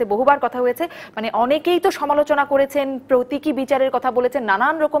আপনার সাথে বহুবার কথা হয়েছে, মানে অনেকেই তো সমালোচনা করেছেন, প্রতীকী বিচারের কথা বলেছেন,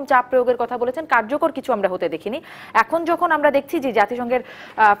 নানান রকম চাপ প্রয়োগের কথা বলেছেন, কার্যকর কিছু আমরা হতে দেখিনি। এখন যখন আমরা দেখছি যে জাতিসংঘের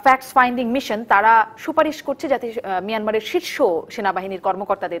ফ্যাক্টস ফাইন্ডিং মিশন তারা সুপারিশ করছে মিয়ানমারের শীর্ষ সেনাবাহিনীর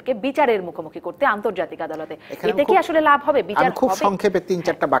কর্মকর্তাদেরকে বিচারের মুখোমুখি করতে আন্তর্জাতিক আদালতে, এতে কি আসলে লাভ হবে? বিচার খুব সংক্ষেপে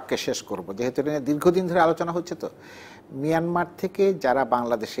 3-4টা বাক্যে শেষ করব, যেহেতু দীর্ঘদিন ধরে আলোচনা হচ্ছে। তো মিয়ানমার থেকে যারা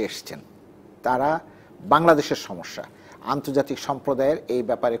বাংলাদেশে এসছেন তারা বাংলাদেশের সমস্যা, আন্তর্জাতিক সম্প্রদায়ের এই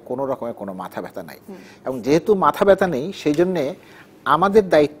ব্যাপারে কোনো রকমের কোনো মাথা ব্যথা নাই, এবং যেহেতু মাথা ব্যথা নেই সেই জন্যে আমাদের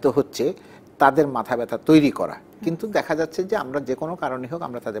দায়িত্ব হচ্ছে তাদের মাথা ব্যথা তৈরি করা। কিন্তু দেখা যাচ্ছে যে আমরা যে কোনো কারণে হোক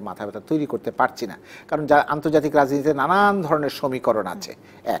আমরা তাদের মাথা ব্যথা তৈরি করতে পারছি না, কারণ আন্তর্জাতিক রাজনীতিতে নানান ধরনের সমীকরণ আছে।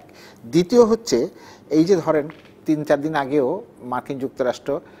 এক, দ্বিতীয় হচ্ছে এই যে ধরেন 3-4 দিন আগেও মার্কিন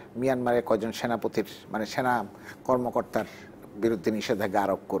যুক্তরাষ্ট্র মিয়ানমারের কয়েকজন সেনাপতির মানে সেনা কর্মকর্তার বিরুদ্ধে নিষেধাজ্ঞা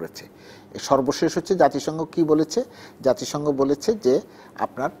আরোপ করেছে। সর্বশেষ হচ্ছে জাতিসংঘ কি বলেছে? জাতিসংঘ বলেছে যে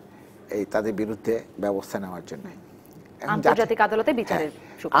আপনার এই তাদের বিরুদ্ধে ব্যবস্থা নেওয়ার জন্য আন্তর্জাতিক আদালতে বিচারের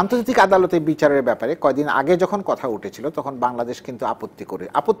আন্তর্জাতিক আদালতে বিচারের ব্যাপারে কয়েকদিন আগে যখন কথা উঠেছিল তখন বাংলাদেশ কিন্তু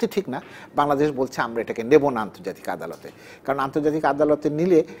আপত্তি ঠিক না, বাংলাদেশ বলছে আমরা এটাকে নেব না আন্তর্জাতিক আদালতে, কারণ আন্তর্জাতিক আদালতে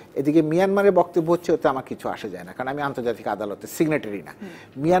নিলে এদিকে মিয়ানমারের বক্তব্য হচ্ছে ওতে আমার কিছু আসে যায় না, কারণ আমি আন্তর্জাতিক আদালতে সিগনেটারি না।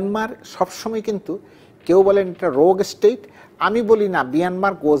 মিয়ানমার সবসময় কিন্তু কেউ বলেন এটা রোগ স্টেট, আমি বলি না,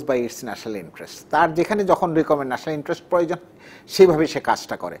 Myanmar goes by it's national interest. তার যেখানে যখন রিকমেন্ড ন্যাশনাল ইন্টারেস্ট প্রয়োজন সেইভাবে সে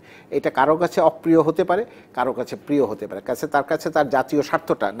কাজটা করে। এটা কারো কাছে অপ্রিয় হতে পারে, কারো কাছে প্রিয় হতে পারে, তার কাছে তার জাতীয়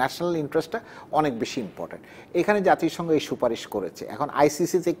স্বার্থটা, ন্যাশনাল ইন্টারেস্টটা অনেক বেশি ইম্পর্টেন্ট। এখানে জাতিসংঘ এই সুপারিশ করেছে, এখন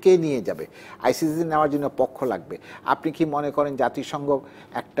আইসিসিতে কে নিয়ে যাবে, আইসিসি নেওয়ার জন্য পক্ষ লাগবে। আপনি কি মনে করেন জাতিসংঘ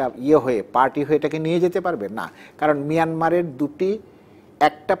একটা হয়ে পার্টি হয়ে এটাকে নিয়ে যেতে পারবে? না, কারণ মিয়ানমারের দুটি,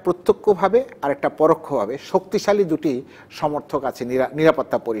 একটা প্রত্যক্ষভাবে আর একটা পরোক্ষভাবে শক্তিশালী দুটি সমর্থক আছে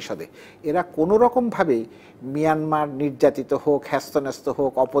নিরাপত্তা পরিষদে। এরা কোনো রকমভাবেই মিয়ানমার নির্যাতিত হোক, হ্যস্তন্যস্ত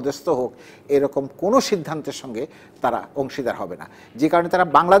হোক, অপদস্থ হোক, এরকম কোনো সিদ্ধান্তের সঙ্গে তারা অংশীদার হবে না। যে কারণে তারা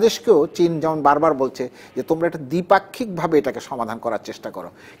বাংলাদেশকেও, চীন যেমন বারবার বলছে যে তোমরা এটা দ্বিপাক্ষিকভাবে এটাকে সমাধান করার চেষ্টা করো,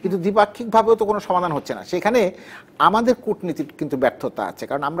 কিন্তু দ্বিপাক্ষিকভাবেও তো কোনো সমাধান হচ্ছে না। সেখানে আমাদের কূটনীতির কিন্তু ব্যর্থতা আছে,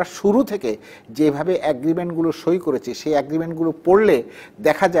 কারণ আমরা শুরু থেকে যেভাবে অ্যাগ্রিমেন্টগুলো সই করেছি, সেই অ্যাগ্রিমেন্টগুলো পড়লে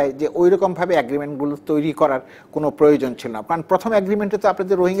দেখা যায় যে ওই রকমভাবে অ্যাগ্রিমেন্টগুলো তৈরি করার কোনো প্রয়োজন ছিল না। কারণ প্রথম অ্যাগ্রিমেন্টে তো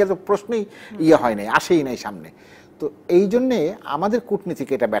আপনাদের রোহিঙ্গা তো প্রশ্নই হয় নাই, আসেই নাই সামনে। তো এই জন্যে আমাদের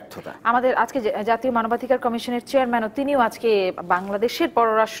কূটনীতিকে এটা ব্যর্থতা। আমাদের আজকে জাতীয় মানবাধিকার কমিশনের চেয়ারম্যানও তিনিও আজকে বাংলাদেশের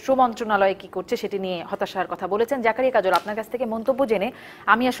পররাষ্ট্র মন্ত্রণালয় কি করছে সেটি নিয়ে হতাশার কথা বলেছেন। জাকারিয়া কাজল, আপনার কাছ থেকে মন্তব্য জেনে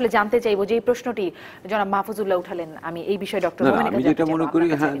আমি আসলে জানতে চাইবো যে এই প্রশ্নটি জনাব মাহফুজুল্লাহ উঠালেন, আমি এই বিষয়ে ডক্টর মোমেনের আমি যেটা মনে করি,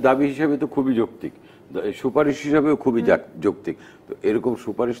 হ্যাঁ, দাবি হিসাবে তো খুবই যৌক্তিক, সুপারিশ হিসাবেও খুবই যৌক্তিক। তো এরকম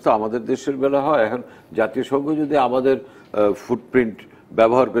সুপারিশ তো আমাদের দেশের বেলা হয়। এখন জাতীয় সংঘ যদি আমাদের ফুটপ্রিন্ট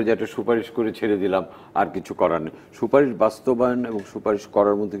ব্যবহার করে যেটা সুপারিশ করে ছেড়ে দিলাম, আর কিছু করার নেই। সুপারিশ বাস্তবায়ন এবং সুপারিশ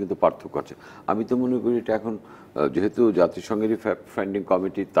করার মধ্যে কিন্তু পার্থক্য আছে। আমি তো মনে করি এটা এখন যেহেতু জাতিসংঘেরই ফ্যাক্ট ফাইন্ডিং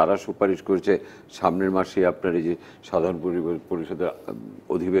কমিটি, তারা সুপারিশ করেছে, সামনের মাসে আপনার এই যে সাধারণ পরিষদের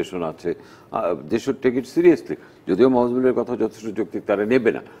অধিবেশন আছে, দেশ টেক ইট সিরিয়াসলি। যদিও মহজবুলের কথা যথেষ্ট যৌক্তিক, তারা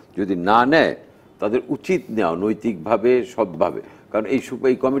নেবে না। যদি না নেয়, তাদের উচিত নেওয়া নৈতিকভাবে, সৎভাবে, কারণ এই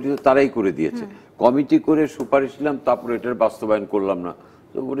কমিটি তো তারাই করে দিয়েছে। কমিটি করে সুপারিশ দিলাম, তারপরে এটার বাস্তবায়ন করলাম না,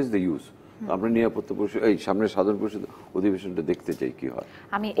 তো হোয়াট ইজ দ্য ইউজ? আমরা নিরাপত্তা পরিষদ, এই সামনে সাধারণ পরিষদ অধিবেশনটা দেখতে চাই কি হয়।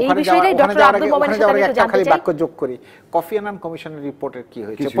 আমি এই বিষয়টাই ডক্টর আব্দুল মোমেনের সাথে একটু জানতে চাই। বাক্য যোগ করি, কফি আনান কমিশনের রিপোর্টের কি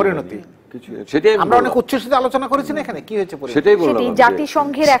হয়েছে পরিণতি? সেটাই আমরা অনেক উচ্চশিত আলোচনা করেছি না এখানে, কি হয়েছে পরিণতি? সেটাই বললাম।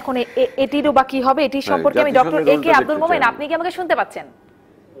 জাতিসংঘের এখন এটিরও বা কি হবে, এটি সম্পর্কে আমি ডক্টর এ কে আব্দুল মোমেন, আপনি কি আমাকে শুনতে পাচ্ছেন?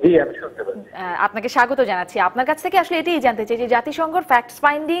 আপনাকে স্বাগত জানাচ্ছি। আপনার কাছ থেকে আসলে এটাই জানতে চাই যে জাতিসংঘের ফ্যাক্ট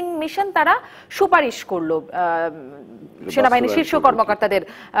ফাইন্ডিং মিশন তারা সুপারিশ করলো সেনাবাহিনীর শীর্ষ কর্মকর্তাদের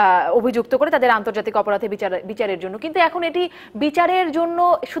অভিযুক্ত করে তাদের আন্তর্জাতিক অপরাধে বিচারের জন্য, কিন্তু এখন এটি বিচারের জন্য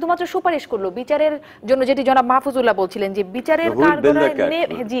শুধুমাত্র সুপারিশ করলো, বিচারের জন্য যেটি জনাব মাহফুজুল্লাহ বলছিলেন যে বিচারের কার্যধারায়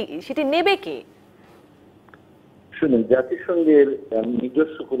সেটি নেবে কে? শুনুন, জাতিসংঘের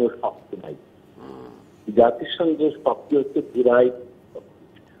নিজস্ব কোনো শক্তি নাই। জাতিসংঘের শক্তি হচ্ছে বিরাই,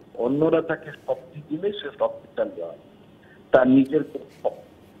 অন্যরা তাকে শক্তি দিলে সে শক্তিশালী হয়, তার নিজের শক্তি।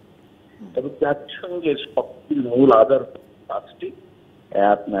 তবে জাতিসংঘের শক্তির মূল আধার পাঁচটি।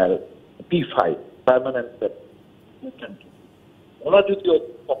 আপনার P5 পার্মানেন্ট, ওরা যদি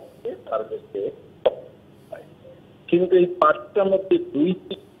শক্তি তাহলে সে হয়, কিন্তু এই পাঁচটার মধ্যে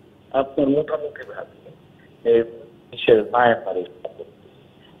দুইটি আপনার মোটামুটি ভাবে মায়ানমারের।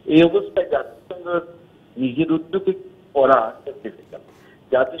 এই অবস্থায় জাতিসংঘ নিজের উদ্যোগে করা ডিফিকাল্ট।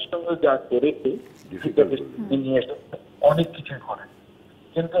 জাতিসংঘ যা করেছে নিয়ে অনেক কিছু করে,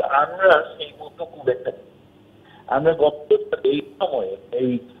 কিন্তু আমরা সেই মতো খুব একটা, আমরা গত এই সময়ে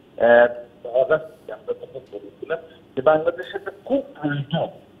এই অগাস্টে আমরা তখন বলেছিলাম যে বাংলাদেশের খুব প্রয়োজন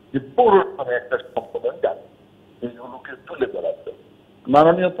যে বড় একটা সম্মেলন যাবে এইগুলোকে তুলে ধরার জন্য।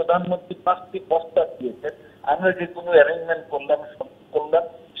 মাননীয় প্রধানমন্ত্রী 5টি প্রস্তাব দিয়েছেন, আমরা যে কোনো অ্যারেঞ্জমেন্ট করলাম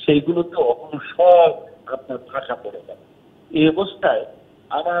সেইগুলোতে ওগুলো সব আপনার ভাষা পড়ে গেল। এই অবস্থায়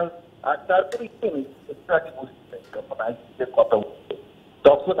আমার, আর তারপরে একটু আগে বুঝতে যখন আইসিসির কথা উঠছে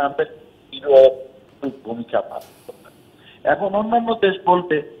তখন আমরা ভূমিকা পালন করলাম। এখন অন্যান্য দেশ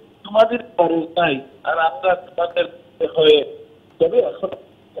বলতে তোমাদের পরে নাই, আর আমরা তোমাদের হয়ে, তবে এখন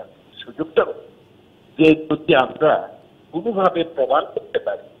সুযোগটা যে যদি আমরা কোনোভাবে প্রমাণ করতে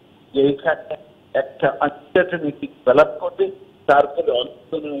পারি যে এখানে একটা আনসার্টেনিটি ডেভেলপ করবে, তারপরে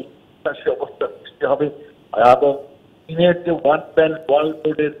অন্তর্বাসী অবস্থা সৃষ্টি হবে, এবং চীনের যে ওয়ান বেল্ট ওয়ান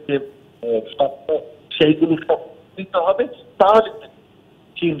রোডের যে স্বপ্ন সেইগুলো সব দিতে হবে, তাহলে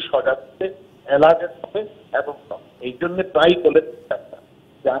চীন সজাগ হবে, অ্যালার্ট হবে। এবং এই জন্য প্রায় বলে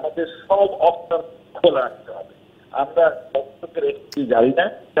যে আমাদের সব অপশন খোলা রাখতে হবে। আমরা বক্তব্যের একটি জানি না,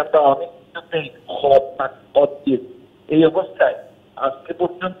 আমরা অনেক কিছুতেই পথ দিয়েছি। এই অবস্থায় আজকে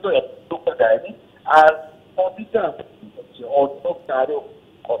পর্যন্ত এত যায়নি, আর কপিটা হচ্ছে অন্য কারো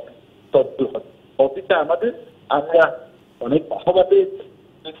কপি তথ্য হচ্ছে, কপিটা আমাদের, আমরা অনেক অভাবে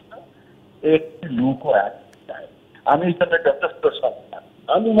একটি লোকও চাই। আমি এখানে যথেষ্ট সন্তান,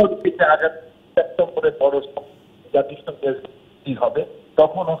 আমি মনে করি আগামী সেপ্টেম্বর করে বড় জাতিসংঘের কি হবে,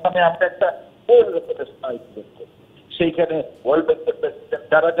 তখন ওখানে আমরা একটা ওর রকমের স্থায়ী করব। সেইখানে ওয়ার্ল্ড ব্যাংকের প্রেসিডেন্ট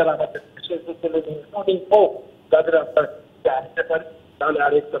যারা যারা আমাদের দেশের ইনক্লুডিং হোক তাদের আমরা আনতে পারি, তাহলে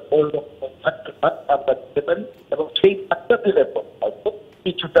আরেকটা বড় আমরা দিতে পারি, এবং সেই ধাক্কা দিলে হয়তো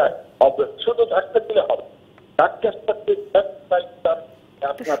কিছুটা হবে। শুধু ধাক্কা দিলে হবে,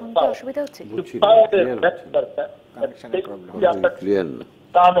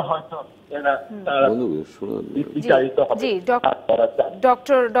 তাহলে হয়তো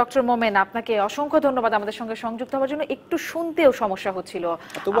ডক্টর মোমেন, আপনাকে অসংখ্য ধন্যবাদ আমাদের সঙ্গে সংযুক্ত হওয়ার জন্য। একটু শুনতেও সমস্যা হচ্ছিল,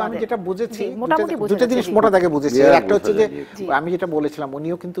 তবু আমি যেটা বুঝেছি মোটামুটি দুটো জিনিস মোটা দাগে বুঝেছি। একটা হচ্ছে যে আমি যেটা বলেছিলাম,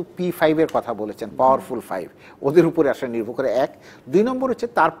 উনিও কিন্তু P5 এর কথা বলেছেন, পাওয়ারফুল 5, ওদের উপরে আসলে নির্ভর করে। 1 2 নম্বর হচ্ছে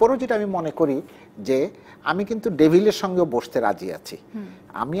তারপরও যেটা আমি মনে করি যে আমি কিন্তু ডেভিলের সঙ্গেও বসতে রাজি আছি।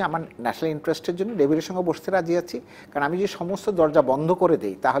 আমি আমার ন্যাশনাল ইন্টারেস্টের জন্য ডেভিলের সঙ্গে বসতে রাজি আছি, কারণ আমি যে সমস্ত দরজা বন্ধ করে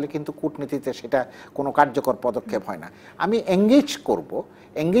দেই তাহলে কিন্তু কূটনীতিতে সেটা কোনো কার্যকর পদক্ষেপ হয় না। আমি এঙ্গেজ করব,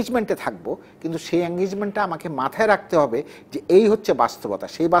 এঙ্গেজমেন্টে থাকব, কিন্তু সেই এঙ্গেজমেন্টটা আমাকে মাথায় রাখতে হবে যে এই হচ্ছে বাস্তবতা।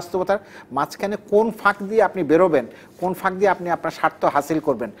 সেই বাস্তবতার মাঝখানে কোন ফাঁক দিয়ে আপনি বেরোবেন, কোন ফাঁক দিয়ে আপনি আপনার স্বার্থ হাসিল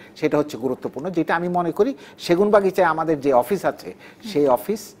করবেন, সেটা হচ্ছে গুরুত্বপূর্ণ। যেটা আমি মনে করি সেগুনবাগিচায় আমাদের যে অফিস আছে, সেই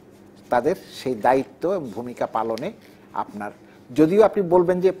অফিস তাদের সেই দায়িত্ব এবং ভূমিকা পালনে আপনার, যদিও আপনি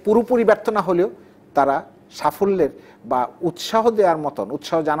বলবেন যে পুরোপুরি ব্যর্থ না হলেও তারা সাফল্যের বা উৎসাহ দেওয়ার মতন,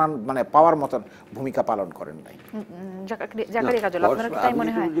 উৎসাহ জানান মানে পাওয়ার মতন ভূমিকা পালন করেন নাই।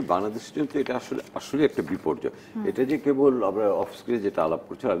 বাংলাদেশের জন্য এটা আসলে একটা বিপর্যয়। এটা যে কেবল আমরা অফ স্ক্রিনে যেটা আলাপ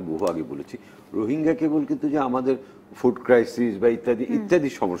করছি, আমি বহু আগে বলেছি, রোহিঙ্গা কেবল কিন্তু যে আমাদের ফুড ক্রাইসিস বা ইত্যাদি ইত্যাদি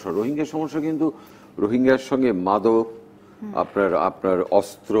সমস্যা, রোহিঙ্গা সমস্যা কিন্তু রোহিঙ্গার সঙ্গে মাদক, আপনার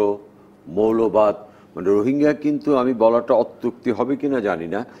অস্ত্র, মৌলবাদ, মানে রোহিঙ্গা কিন্তু, আমি বলাটা অত্যুক্তি হবে কিনা জানি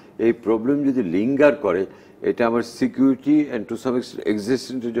না, এই প্রবলেম যদি লিঙ্গার করে এটা আমার সিকিউরিটি অ্যান্ড টু সাম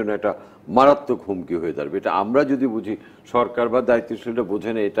এক্সিস্টেন্সের জন্য একটা মারাত্মক হুমকি হয়ে দাঁড়াবে। এটা আমরা যদি বুঝি, সরকার বা দায়িত্বশীলরা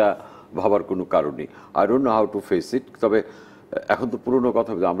বোঝে না, এটা ভাবার কোনো কারণ নেই। I don't know how to face it. তবে এখন তো পুরনো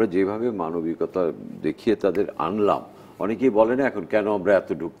কথা, আমরা যেভাবে মানবিকতা দেখিয়ে তাদের আনলাম, অনেকেই বলে না এখন কেন আমরা এত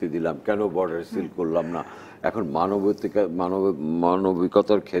ঢুকতে দিলাম, কেন বর্ডার সিল করলাম না। এখন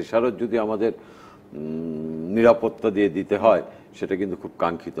মানবিকতার খেসারত যদি আমাদের নিরাপত্তা দিয়ে দিতে হয়, সেটা কিন্তু খুব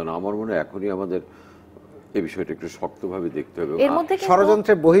কাঙ্ক্ষিত না। আমার মনে হয় এখনই আমাদের এই বিষয়টা একটু শক্তভাবে দেখতে হবে।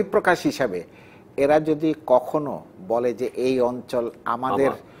 ষড়যন্ত্রের বহিঃপ্রকাশ হিসাবে এরা যদি কখনো বলে যে এই অঞ্চল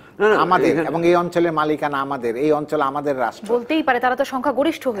আমাদের এবং এই অঞ্চলের মালিকানা আমাদের, এই অঞ্চল আমাদের রাষ্ট্র, বলতেই পারে, তারা তো সংখ্যা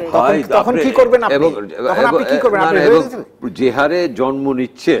গরিষ্ঠ হয়ে তখন কি করবেন আপনি? তখন আপনি কি করবেন? যে হারে জন্ম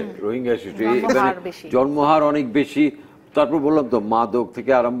নিচ্ছে রোহিঙ্গা শিশু, জন্মহার অনেক বেশি। তারপর বললাম তো, মাদক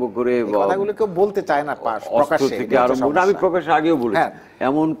থেকে আরম্ভ করে কথাগুলো কেউ বলতে চায় না, প্রকাশ্যে থেকে আরম্ভ করে, আমি প্রকাশ্যে আগেও বলেছি,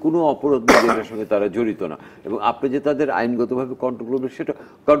 এমন কোনো অপরাধ যেটার সঙ্গে তারা জড়িত না। এবং আপনি যে তাদের আইনগতভাবে কন্ট্রোল করবেন, সেটা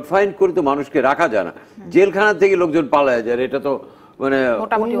কনফাইন করে তো মানুষকে রাখা যায় না। জেলখানা থেকে লোকজন পালায় যায়, এটা তো মানে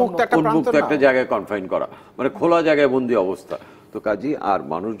উন্মুক্ত একটা জায়গায় কনফাইন করা, মানে খোলা জায়গায় বন্দি অবস্থা। তো কাজী আর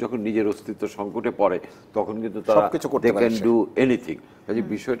মানুষ যখন নিজের অস্তিত্ব সংকটে পড়ে, তখন কিন্তু তারা দে ক্যান ডু এনিথিং। কাজী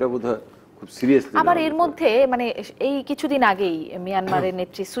বিষয়টা বোধহয় আবার এর মধ্যে মানে এই কিছুদিন আগেই মিয়ানমারের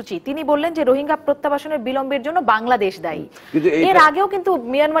নেত্রী সুচি তিনি বললেন যে রোহিঙ্গা প্রত্যাবাসনের বিলম্বের জন্য বাংলাদেশ দায়ী। এর আগেও কিন্তু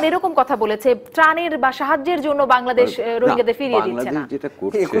মিয়ানমার এরকম কথা বলেছে, ত্রাণের বা সাহায্যের জন্য বাংলাদেশ রোহিঙ্গাদের ফিরিয়ে দিচ্ছে না।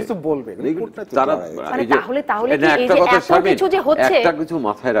 তাহলে এত কিছু যে হচ্ছে, একটা কিছু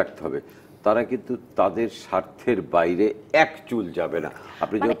মাথায় রাখতে হবে, তারা কিন্তু তাদের স্বার্থের বাইরে এক চুল যাবে না।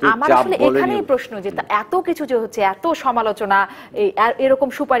 আপনি যত চাপ বলেন, এখানেই প্রশ্ন যে এত কিছু যে হচ্ছে, এত সমালোচনা, এরকম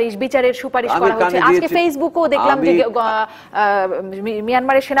সুপারিশ, বিচারের সুপারিশ করা হচ্ছে। আজকে ফেসবুকেও দেখলাম যে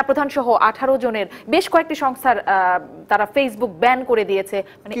মিয়ানমারের সেনাপ্রধান সহ 18 জনের বেশ কয়েকটি সংস্থার তারা ফেসবুক ব্যান করে দিয়েছে।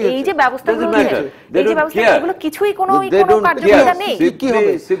 মানে এই যে ব্যবস্থাগুলো, এগুলো কিছুই কোনো কার্যকারিতা নেই। কি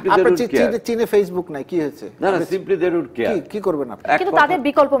হবে? আপনার চীনে ফেসবুক নাই, কি হয়েছে? না না, সিম্পলি দে ডোন্ট কেয়ার। কি করবেন আপনি? কিন্তু তাদের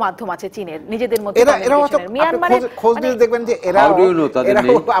বিকল্প মাধ্যম আছে চীনের, নিজেদের মধ্যে। মিয়ানমারের খোঁজ নিয়ে দেখবেন যে এরা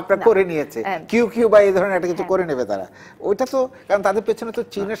আপনার করে নিয়েছে, কিউ বা এই ধরনের একটা কিছু করে নেবে তারা। ওইটা তো কারণ তাদের পেছনে তো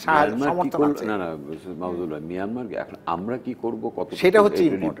চীনের সমর্থন আছে। না না মাহমুদুল্লাহ, মিয়ানমার এখন আমরা কি করব, কত, সেটা হচ্ছে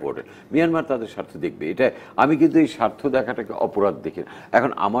ইম্পর্টেন্ট। মিয়ানমার তাদের স্বার্থ দেখবে, এটা আমি কিন্তু এই স্বার্থ দেখাটাকে অপরাধ দেখি।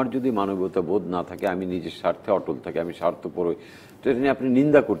 এখন আমার যদি মানবতা বোধ না থাকে, আমি নিজের স্বার্থে অটল থাকি, আমি স্বার্থপর হই, এটা নিয়ে আপনি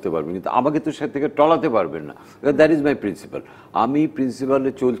নিন্দা করতে পারবেন, কিন্তু আমাকে তো সে থেকে টলাতে পারবেন না। That is my principal. আমি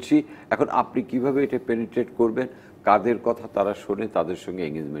প্রিন্সিপালে চলছি। এখন আপনি কিভাবে এটা পেনিট্রেট করবেন, কাদের কথা তারা শোনে, তাদের সঙ্গে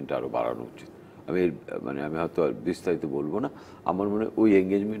এঙ্গেজমেন্ট আরো বাড়ানো উচিত। আমি মানে আমি হয়তো বিস্তারিত বলবো না। আমার মনে হয় ওই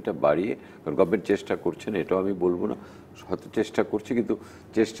এঙ্গেজমেন্টটা বাড়িয়ে, কারণ গভর্নমেন্ট চেষ্টা করছে না এটাও আমি বলবো না, হয়তো চেষ্টা করছে কিন্তু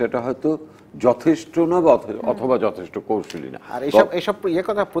চেষ্টাটা হয়তো যথেষ্ট না বা অথবা যথেষ্ট কৌশলী না। আর এইসব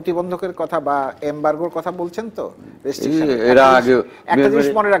কথা প্রতিবন্ধকের কথা বা এমবার্গোর কথা বলছেন তো, এরা আগে একটা জিনিস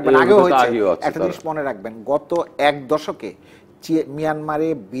মনে রাখবেন, আগেও হয়েছে, একটা জিনিস মনে রাখবেন, গত এক দশকে মিয়ানমারে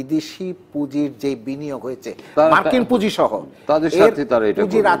বিদেশি পুঁজির যে বিনিয়োগ হয়েছে, মার্কিন পুঁজি সহ, তাদের সাথে তারা এটা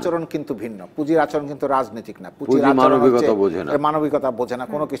পুঁজির আচরণ কিন্তু ভিন্ন। পুঁজির আচরণ কিন্তু রাজনৈতিক না, পুঁজির মানবিকতা বোঝে না,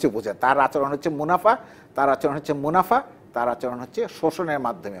 কোনো কিছু বোঝে। তার আচরণ হচ্ছে মুনাফা, তার আচরণ হচ্ছে মুনাফা, তার আচরণ হচ্ছে শোষণের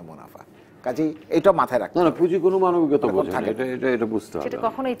মাধ্যমে মুনাফা। কাজেই এটা মাথায় রাখতে হবে। না, পুঁজি কোনো মানবিকতা বোঝে না, এটা বুঝতে হবে। সেটা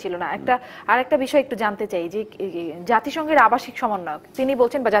কখনোই ছিল না। আরেকটা বিষয় একটু জানতে চাই যে জাতিসংঘের আবাসিক সমন্বয়ক তিনি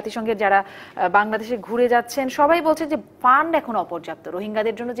বলছেন, বা জাতিসংঘের যারা বাংলাদেশে ঘুরে যাচ্ছেন সবাই বলছেন যে ফান্ড এখন অপর্যাপ্ত,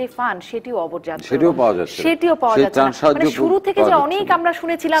 রোহিঙ্গাদের জন্য যে ফান্ড সেটিও অপর্যাপ্ত, সেটিও পাওয়া যাচ্ছে না। মানে শুরু থেকে যে অনেক আমরা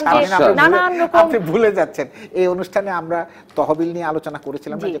শুনেছিলাম যে নানান রকম, আপনি ভুলে যাচ্ছেন এই অনুষ্ঠানে আমরা তহবিল নিয়ে আলোচনা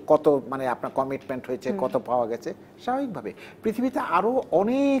করেছিলাম না, যে কত মানে আপনার কমিটমেন্ট হয়েছে, কত পাওয়া গেছে। স্বাভাবিকভাবে পৃথিবীতে আরো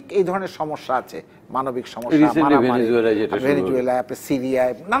অনেক এই ধরনের সমস্যা আছে, মানবিক সমস্যা, ভেনেজুয়েলা,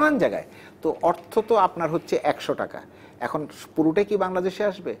 সিরিয়ায়, নানান জায়গায়। তো অর্থ তো আপনার হচ্ছে 100 টাকা, এখন পুরোটাই কি বাংলাদেশে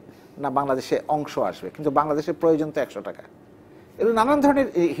আসবে না বাংলাদেশে অংশ আসবে, কিন্তু বাংলাদেশের প্রয়োজন তো 100 টাকা। এগুলো নানান ধরনের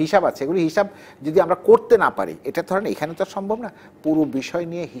হিসাব আছে, এগুলি হিসাব যদি আমরা করতে না পারি, এটা ধরেন এখানে তো সম্ভব না, পুরো বিষয়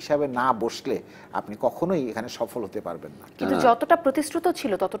নিয়ে হিসাবে না বসলে আপনি কখনোই এখানে সফল হতে পারবেন না। কিন্তু যতটা প্রতিশ্রুত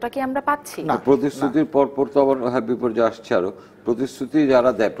ছিল ততটা কি আমরা পাচ্ছি না? প্রতিশ্রুতির পর তো আবার বিপর্যয় আসছে। আরো প্রতিশ্রুতি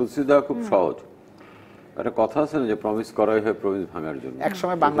যারা দেয়, প্রতিশ্রুতি দেওয়া খুব সহজ, একটা কথা আছে না যে প্রমিস করাই হয় প্রমিস ভাঙার জন্য।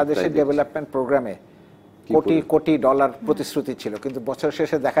 একসময় বাংলাদেশের ডেভেলপমেন্ট প্রোগ্রামে কোটি কোটি ডলার প্রতিশ্রুতি ছিল, কিন্তু বছর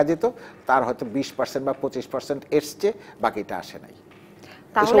শেষে দেখা যেত তার হয়তো 20% বা 25% এসছে, বাকিটা আসে নাই।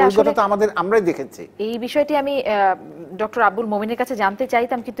 তাহলে আসলে আমরাই দেখেছি এই বিষয়টি। আমি ডক্টর আব্দুল মোমিনের কাছে জানতে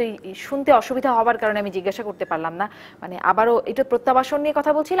চাইতাম, কিন্তু শুনতে অসুবিধা হওয়ার কারণে আমি জিজ্ঞাসা করতে পারলাম না। মানে আবারও এটা প্রত্যাবাসন নিয়ে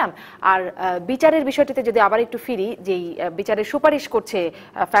কথা বলছিলাম। আর বিচারের বিষয়টিতে যদি আবার একটু ফিরি, যেই বিচারের সুপারিশ করছে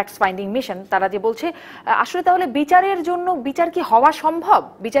ফ্যাক্টস ফাইন্ডিং মিশন, তারা যে বলছে আসলে তাহলে বিচারের জন্য বিচার কি হওয়া সম্ভব,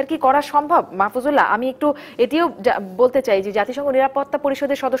 বিচার কি করা সম্ভব? মাহফুজুল্লাহ, আমি একটু এটিও বলতে চাই যে জাতিসংঘ নিরাপত্তা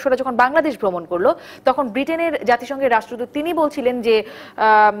পরিষদের সদস্যরা যখন বাংলাদেশ ভ্রমণ করলো, তখন ব্রিটেনের জাতিসংঘের রাষ্ট্রদূত তিনি বলছিলেন যে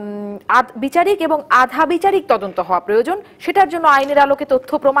বিচারিক এবং আধা বিচারিক তদন্ত হওয়া প্রয়োজন, সেটার জন্য আইনের আলোকে তথ্য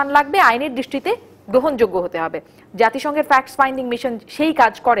প্রমাণ লাগবে, আইনের দৃষ্টিতে গ্রহণযোগ্য হতে হবে। জাতিসংঘের ফ্যাক্টস ফাইন্ডিং মিশন সেই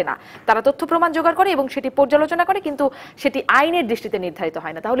কাজ করে না, তারা তথ্য প্রমাণ জোগাড় করে এবং সেটি পর্যালোচনা করে, কিন্তু সেটি আইনের দৃষ্টিতে নির্ধারিত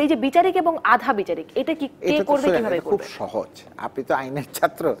হয় না। তাহলে এই যে বিচারিক এবং আধা বিচারিক, এটা কি কে করবে, কিভাবে করবে? খুব সহজ। আপনি তো আইনের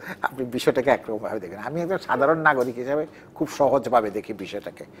ছাত্র, আপনি বিষয়টাকে একরকম ভাবে দেখেন। আমি একজন সাধারণ নাগরিক হিসেবে খুব সহজভাবে দেখি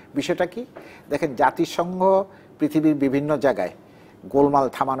বিষয়টাকে। বিষয়টা কি দেখেন, জাতিসংঘ পৃথিবীর বিভিন্ন জায়গায় গোলমাল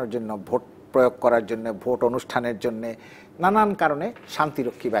থামানোর জন্য, ভোট প্রয়োগ করার জন্য, ভোট অনুষ্ঠানের জন্য নানান কারণে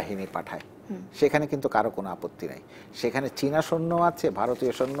শান্তিরক্ষী বাহিনী পাঠায়। সেখানে কিন্তু কারো কোনো আপত্তি নাই। সেখানে চীনা সৈন্য আছে,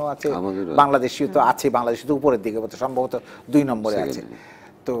 ভারতীয় সৈন্য আছে, বাংলাদেশিও তো আছে, বাংলাদেশি তো উপরের দিকে সম্ভবত 2 নম্বরে আছে।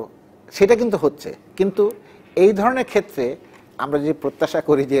 তো সেটা কিন্তু হচ্ছে, কিন্তু এই ধরনের ক্ষেত্রে আমরা যদি প্রত্যাশা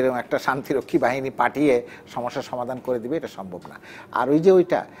করি যে এরকম একটা শান্তিরক্ষী বাহিনী পাঠিয়ে সমস্যার সমাধান করে দিবে, এটা সম্ভব না। আর ওই যে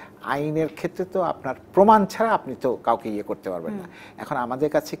ওইটা আইনের ক্ষেত্রে তো আপনার প্রমাণ ছাড়া আপনি তো কাউকে ইয়ে করতে পারবেন না। এখন আমাদের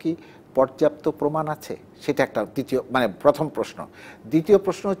কাছে কি পর্যাপ্ত প্রমাণ আছে, সেটা একটা মানে প্রথম প্রশ্ন। দ্বিতীয়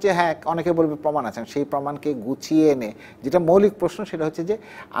প্রশ্ন হচ্ছে, হ্যাঁ অনেকে বলবে প্রমাণ আছে, সেই প্রমাণকে গুছিয়ে এনে, যেটা মৌলিক প্রশ্ন সেটা হচ্ছে যে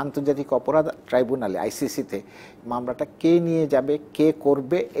আন্তর্জাতিক অপরাধ ট্রাইব্যুনালে আইসিসিতে মামলাটা কে নিয়ে যাবে, কে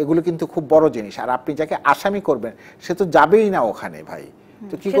করবে, এগুলো কিন্তু খুব বড় জিনিস। আর আপনি যাকে আসামি করবেন সে তো যাবেই না ওখানে, ভাই।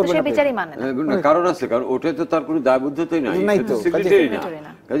 তো কি করবেন? কারণ আছে, কারণ ওটাই তো তার কোনো দায়বদ্ধতাই নাই, সিগনেটারি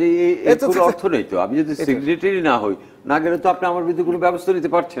না। কাজে এই অর্থ নেই তো, আমি যদি সিগনেটারি না হই, না গেলে তো আপনি আমার বিরুদ্ধে কোনো ব্যবস্থা নিতে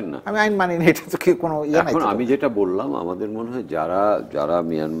পারছেন না। আমি আইন মানি না, এটা তো কি কোনো ইয়া নাই। এখন আমি যেটা বললাম, আমাদের মনে হয় যারা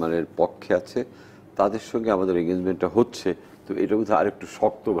মিয়ানমারের পক্ষে আছে তাদের সঙ্গে আমাদের এঙ্গেজমেন্টটা হচ্ছে, তো এটা বোধহয় আরেকটু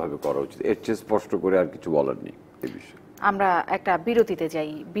শক্তভাবে করা উচিত। এর চেয়ে স্পষ্ট করে আর কিছু বলার নেই এই বিষয়ে। আমরা একটা বিরতিতে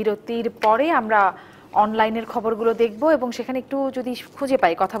যাই, বিরতির পরে আমরা অনলাইনের খবরগুলো দেখব এবং সেখানে একটু যদি খুঁজে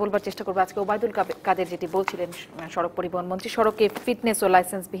পাই কথা বলবার চেষ্টা করবো। আজকে ওবায়দুল কাদের যেটি বলছিলেন, সড়ক পরিবহন মন্ত্রী, সড়কে ফিটনেস ও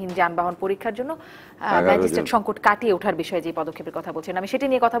লাইসেন্সবিহীন যানবাহন পরীক্ষার জন্য ম্যাজিস্ট্রেট সংকট কাটিয়ে ওঠার বিষয়ে যে পদক্ষেপের কথা বলছেন, আমি সেটি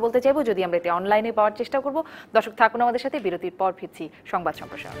নিয়ে কথা বলতে চাইবো। যদি আমরা এটি অনলাইনে পাওয়ার চেষ্টা করব। দর্শক থাকুন আমাদের সাথে, বিরতির পর ফিরছি সংবাদ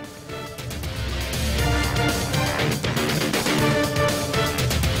সম্প্রসারণ।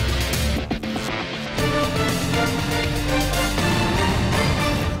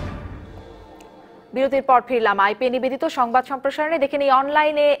 বিরতির পর ফিরলাম আইপি নিবেদিত সংবাদ সম্প্রসারণে। দেখে নিই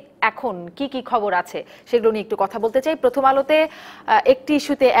অনলাইনে এখন কি কি খবর আছে সেগুলো নিয়ে একটু কথা বলতে চাই। প্রথম আলোতে একটি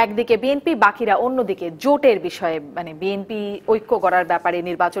ইস্যুতে একদিকে বিএনপি, বাকিরা অন্যদিকে জোটের বিষয়ে, মানে বিএনপি ঐক্য করার ব্যাপারে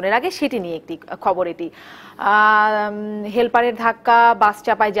নির্বাচনের আগে, সেটি নিয়ে একটি খবর। এটি হেলপারের ধাক্কা, বাস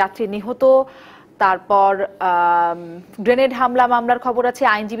চাপায় যাত্রী নিহত, তারপর গ্রেনেড হামলা মামলার খবর আছে।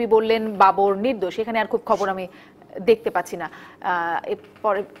 আইনজীবী বললেন বাবর নির্দোষ। এখানে আর খুব খবর আমি দেখতে পাচ্ছি না।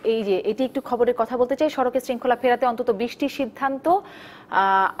 এরপর এই যে এটি একটু খবরের কথা বলতে চাই। সড়কে শৃঙ্খলা ফেরাতে অন্তত 20টি সিদ্ধান্ত।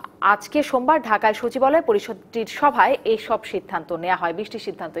 আজকে সোমবার ঢাকায় সচিবালয় পরিষদটির সভায় এই সব সিদ্ধান্ত নেওয়া হয়। 20টি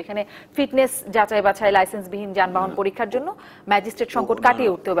সিদ্ধান্ত। এখানে ফিটনেস যাচাই বাছাই, লাইসেন্সবিহীন যানবাহন পরীক্ষার জন্য ম্যাজিস্ট্রেট সংকট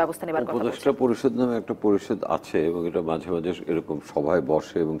কাটিয়ে উঠতেও ব্যবস্থা নেবার কথা। উপদেষ্টা পরিষদ নামে একটা পরিষদ আছে এবং এটা মাঝে মাঝে এরকম সভায়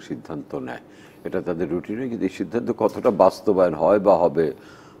বসে এবং সিদ্ধান্ত নেয়, এটা তাদের রুটিনে। কিন্তু এই সিদ্ধান্ত কতটা বাস্তবায়ন হয় বা হবে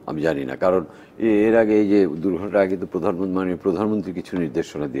আমি জানি না। কারণ এর আগে এই যে দুর্ঘটনার আগে তো প্রধানমন্ত্রী কিছু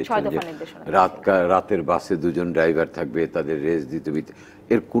নির্দেশনা দিয়েছেন যে রাতের বাসে 2 জন ড্রাইভার থাকবে, তাদের রেস দিতে।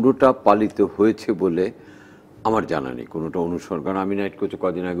 এর কোনোটা পালিত হয়েছে বলে আমার জানা নেই, কোনোটা অনুসরণ। কারণ আমি নাইট কোচে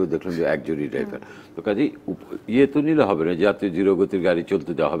কদিন আগেও দেখলাম যে একজনই ড্রাইভার। তো কাজেই তো নিলে হবে না, জাতীয় জিরোগতির গাড়ি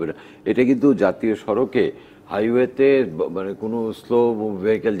চলতে দেওয়া হবে না। এটা কিন্তু জাতীয় সড়কে, হাইওয়েতে মানে কোনো স্লো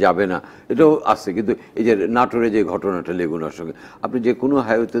ভেহিকেল যাবে না, এটাও আছে। কিন্তু এই যে নাটোরে যে ঘটনাটা লেগুনার সঙ্গে, আপনি যে কোনো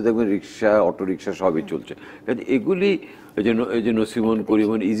হাইওয়েতে দেখবেন রিক্সা, অটো রিক্সা সবই চলছে। কাজে এগুলি এই যে নসিমন,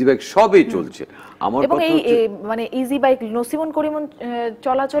 করিমন, ইজি বাইক সবই চলছে। আমার এবং এই মানে ইজি বাইক, নসিমন, করিমন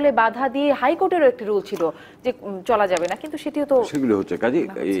চলাচলে বাধা দিয়ে হাইকোর্টেরও একটি রুল ছিল যে চলা যাবে না, কিন্তু সেগুলো হচ্ছে। কাজে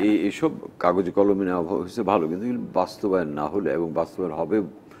এইসব কাগজ কলমে নেওয়া হচ্ছে ভালো, কিন্তু বাস্তবায়ন না হলে, এবং বাস্তবায়ন হবে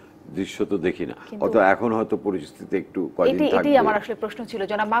দৃশ্য তো দেখি না। অত এখন হয়তো পরিস্থিতি একটু কয়েকদিন থাকবে। এটাই আমার আসলে প্রশ্ন ছিল।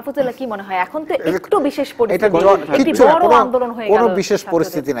 জনাব মাহফুজুল্লাহ, কি মনে হয় এখন তো একটু বিশেষ পরিস্থিতি, একটি বড় আন্দোলন হয়ে গেল? কোনো বিশেষ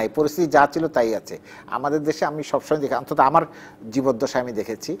পরিস্থিতি নাই, পরিস্থিতি যা ছিল তাই আছে। আমাদের দেশে আমি সবসময় দেখি, অন্তত আমার জীবদ্দশায় আমি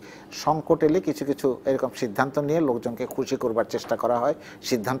দেখেছি, সংকট এলে কিছু কিছু এরকম সিদ্ধান্ত নিয়ে লোকজনকে খুশি করবার চেষ্টা করা হয়,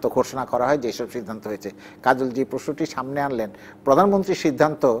 সিদ্ধান্ত ঘোষণা করা হয়। যেসব সিদ্ধান্ত হয়েছে, কাজল যে প্রশ্নটি সামনে আনলেন, প্রধানমন্ত্রীর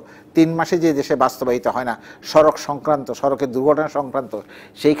সিদ্ধান্ত 3 মাসে যে দেশে বাস্তবায়িত হয় না, সড়ক সংক্রান্ত, সড়কের দুর্ঘটনা সংক্রান্ত,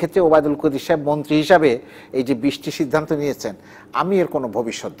 সেই ক্ষেত্রে ওবায়দুল কদির সাহেব মন্ত্রী হিসাবে এই যে 20টি সিদ্ধান্ত নিয়েছেন, আমি এর কোনো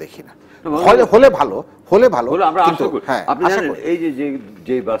ভবিষ্যৎ দেখি না। হলে ভালো, আমরা আশা করি। আপনি জানেন এই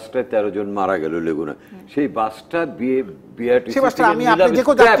যে বাসটায় 13 জন মারা গেল লেগুনা, সেই বাসটা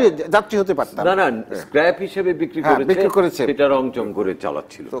যাত্রী হতে পারতাম না, স্ক্র্যাপ হিসেবে বিক্রি করেছে, সেটা রংচং করে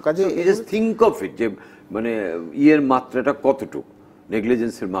চালাচ্ছিল। তো কাজে থিংক অফ ইট, যে মানে ইয়ের মাত্রাটা কতটুকু,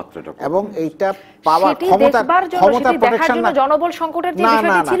 নেগলিজেন্সের মাত্রাটা, এবং এইটা পাওয়ার ক্ষমতার প্রোটেকশন না, জনবল সংকটের যে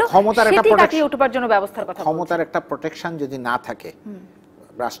বিষয়টি ছিল সেটি কাটিয়ে উঠবার জন্য ব্যবস্থার কথা। ক্ষমতার একটা প্রোটেকশন যদি না থাকে,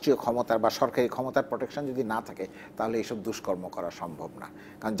 রাষ্ট্রীয় ক্ষমতার বা সরকারি ক্ষমতার প্রোটেকশন যদি না থাকে, তাহলে এইসব দুষ্কর্ম করা সম্ভব না।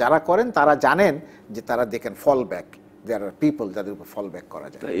 কারণ যারা করেন তারা জানেন যে তারা দেখেন ফল ব্যাক, দেয়ার আর পিপল যাদের উপর ফল ব্যাক করা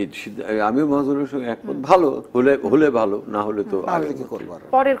যায়। আমিও মহাজনের সঙ্গে একমত, ভালো হলে ভালো, না হলে তো কি করবো।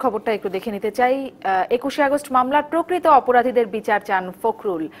 পরের খবরটা একটু দেখে নিতে চাই। 21শে আগস্ট মামলার প্রকৃত অপরাধীদের বিচার চান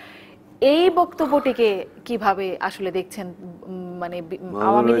ফখরুল। এই বক্তব্যটিকে কিভাবে আসলে দেখছেন? মানে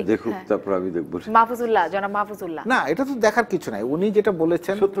আওয়ামী লীগ দেখুক, তারপর আমি দেখব। মাহফুজুল্লাহ, জনাব মাহফুজুল্লাহ, না, এটা তো দেখার কিছু নাই। উনি যেটা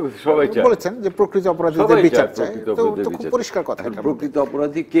বলেছেন, বলেছেন যে প্রকৃত অপরাধীদের বিচার চাই, তো খুব পরিষ্কার কথা। প্রকৃত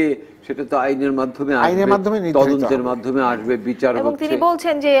অপরাধী কে, সেটা তো আইনের মাধ্যমে তদন্তের মাধ্যমে আসবে, বিচার হচ্ছে। এবং তিনি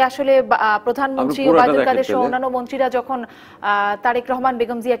বলছেন যে আসলে প্রধানমন্ত্রী ওবায়দুল কাদের সহ অন্যান্য মন্ত্রীরা যখন তারেক রহমান,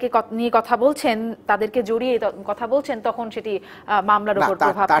 বেগম জিয়াকে নিয়ে কথা বলছেন, তাদেরকে জড়িয়ে কথা বলছেন, তখন সেটি মামলার উপর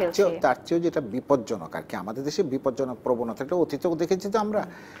প্রভাব ফেলছে। তার চেয়েও যেটা বিপজ্জনক আর কি, আমাদের দেশে বিপজ্জনক প্রবণতাটা অতীতেও দেখেছি, তো আমরা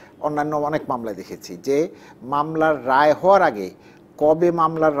অন্যান্য অনেক মামলায় দেখেছি যে মামলার রায় হওয়ার আগে, কবে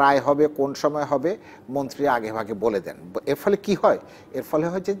মামলার রায় হবে, কোন সময় হবে, মন্ত্রী আগে ভাগে বলে দেন। এর ফলে কি হয়? এর ফলে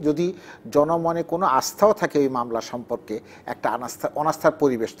হয় যে যদি জনমনে কোনো আস্থাও থাকে ওই মামলা সম্পর্কে, একটা অনাস্থার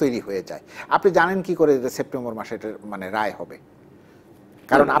পরিবেশ তৈরি হয়ে যায়। আপনি জানেন কি করে সেপ্টেম্বর মাসে এটা মানে রায় হবে?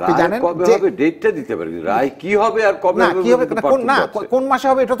 কারণ আপনি জানেন যে ডেটটা দিতে পারি, রায় কি হবে আর কবে হবে, কোন মাসে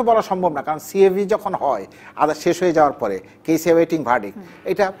হবে এটা তো বলা সম্ভব না। কারণ সিএভি যখন হয়, আদালত শেষ হয়ে যাওয়ার পরে, কেস অ্যাওয়েটিং ভার্ডিক্ট,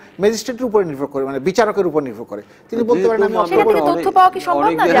 এটা ম্যাজিস্ট্রেটের উপর নির্ভর করে, মানে বিচারকের উপর নির্ভর করে। তিনি বলতে পারেন আমি তথ্য পাওয়া কি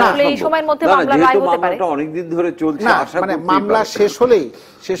সম্ভব না যে আসলে এই সময়ের মধ্যে মামলা রায় হতে পারে? অনেক দিন ধরে চলছে, মানে মামলা শেষ হলেই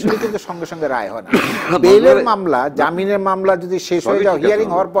কিন্তু সঙ্গে সঙ্গে রায় হয় না। বেলের মামলা, জামিনের মামলা যদি শেষ হয়ে যাও, হিয়ারিং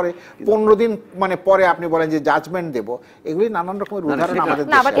হওয়ার পরে 15 দিন মানে পরে আপনি বলেন যে জাজমেন্ট দেব, এগুলি নানান রকমের উদাহরণ আমাদের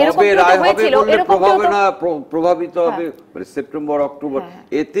আমাদের না, বাট এরকম কিন্তু হয়েছিল, এরকম প্রভাবিত হবে মানে সেপ্টেম্বর অক্টোবর,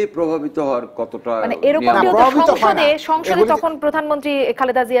 এতে প্রভাবিত হওয়ার কতটা মানে এরকম সংসদে তখন প্রধানমন্ত্রী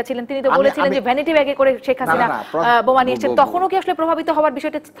খালেদা জিয়া ছিলেন, তিনি তো বলেছিলেন যে ভ্যানিটি ব্যাগে করে শেখ হাসিনা বোমা নিয়েছেন, তখনও কি আসলে প্রভাবিত হওয়ার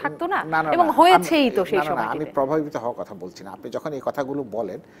বিষয়টা থাকতো না? এবং হয়েছেই তো সেই সময়। আমি প্রভাবিত হওয়ার কথা বলছি না, আপনি যখন এই কথাগুলো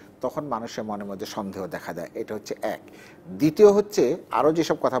বলেন তখন মানুষের মনের মধ্যে সন্দেহ দেখা দেয়, এটা হচ্ছে এক। দ্বিতীয় হচ্ছে আরো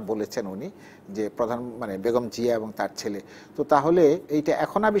যেসব কথা বলেছেন উনি যে প্রধান মানে বেগম জিয়া এবং তার ছেলে, তো তাহলে এইটা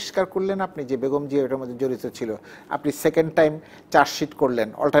এখন আবিষ্কার করলেন আপনি যে বেগম জিয়া এটার মধ্যে জড়িত ছিল, আপনি সেকেন্ড টাইম চার্জশিট করলেন,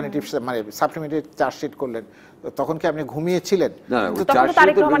 অল্টারনেটিভ মানে সাপ্লিমেন্টারি চার্জশিট করলেন, তখন কি আপনি ঘুমিয়েছিলেন?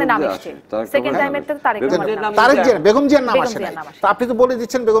 বেগম জিয়ার নাম আসে নাই, আপনি তো বলে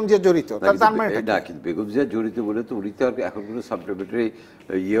দিচ্ছেন বেগম জিয়া জড়িত, তার মানে বেগম জিয়া জড়িত বলে তো উনি তো এখন কোনো সাপ্লিমেন্টারি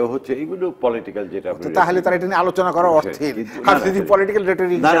ইয়ে হচ্ছে, এগুলো পলিটিক্যাল যেটা, তাহলে তার এটা নিয়ে আলোচনা করা অর্থহীন। আর যদি পলিটিক্যাল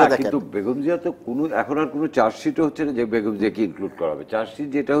রেটরিক না, কিন্তু বেগম জিয়া তো কোনো এখন আর কোনো চার্জশিটও হচ্ছে না যে বেগম জিয়াকে ইনক্লুড করা হবে। চার্জশিট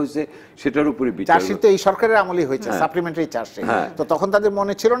যেটা হচ্ছে সেটার উপরে বিচার, চার্জশিট তো এই সরকারের আমলেই হয়েছে, সাপ্লিমেন্টারি চার্জশিট, তো তখন তাদের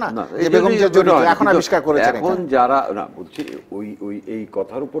মনে ছিল না যে বেগম জিয়া জড়িত, এখন আবিষ্কার করেছেন। এখন যারা না বলছি ওই এই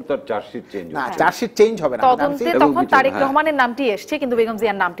কথার উপর তার চার্জশিট চেঞ্জ না, চার্জশিট চেঞ্জ হবে না, তদন্তে তখন তারেক রহমানের নামটি এসেছে কিন্তু বেগম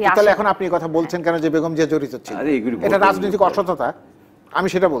জিয়ার নামটি আসে। তাহলে এখন আপনি কথা বলছেন কেন যে বেগম জিয়া জড়িত ছিল? এটা রাজনৈতিক অসততা, আমি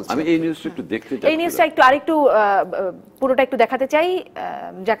সেটা বলছি। আমি এই নিউজটা একটু দেখতে চাই, এই নিউজটা একটু আরেকটু পুরোটা একটু দেখাতে চাই।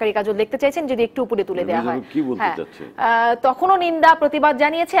 জাকারি কাজল দেখতে চাইছেন, যদি একটু উপরে তুলে দেওয়া হয়। কি বলতে চাচ্ছে? তখনও নিন্দা প্রতিবাদ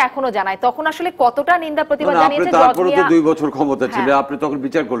জানিয়েছে, এখনো জানায়। তখন আসলে কতটা নিন্দা প্রতিবাদ জানিয়েছে? তারপরে তো 2 বছর ক্ষমতা ছিল, আপনি তখন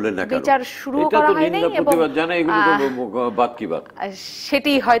বিচার করলেন না কেন? বিচার শুরু করা হয়নি এবং প্রতিবাদ জানা এগুলো তো বাদ কি বাদ,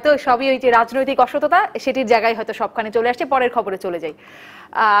 সেটি হয়তো সবই ওই যে রাজনৈতিক অসততা, সেটির জায়গায় হয়তো সবখানে চলে আসছে। পরের খবরে চলে যাই।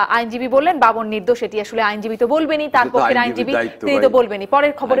 আইনজীবী বললেন বাবন নির্দোষ, এটি আসলে আইনজীবী তো বলবেনই, তার পক্ষের আইনজীবী তিনি তো বলবেনই।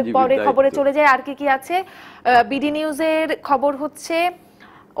 পরের খবরে চলে যায়। আর কি আছে? বিডি নিউজের খবর হচ্ছে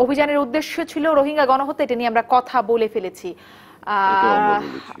অভিযানের উদ্দেশ্য ছিল রোহিঙ্গা গণহত্যা, এটা নিয়ে আমরা কথা বলে ফেলেছি।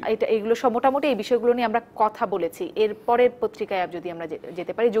 এগুলো সব মোটামুটি এই বিষয়গুলো নিয়ে আমরা কথা বলেছি। এর পরের পত্রিকায় যদি আমরা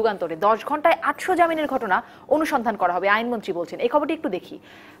যেতে পারি, যুগান্তরে 10 ঘন্টায় 800 জামিনের ঘটনা অনুসন্ধান করা হবে, আইনমন্ত্রী বলছেন। এই খবরটি একটু দেখি।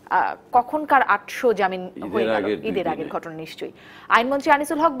 কখনকার 800 জামিন হয়ে গেল? ঈদের আগের ঘটনা নিশ্চয়ই। আইনমন্ত্রী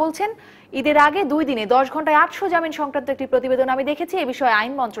আনিসুল হক বলছেন ঈদের আগে 2 দিনে 10 ঘন্টায় 800 জামিন সংক্রান্ত একটি প্রতিবেদন আমি দেখেছি, এই বিষয়ে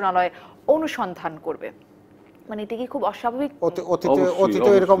আইন মন্ত্রণালয় অনুসন্ধান করবে। মানে এটা কি খুব অস্বাভাবিক? অতীতে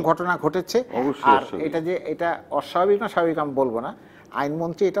এরকম ঘটনা ঘটেছে, আর এটা অস্বাভাবিক না স্বাভাবিক আমি বলবো না।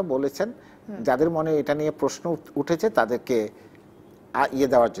 আইনমন্ত্রী এটা বলেছেন, যাদের মনে এটা নিয়ে প্রশ্ন উঠেছে তাদেরকে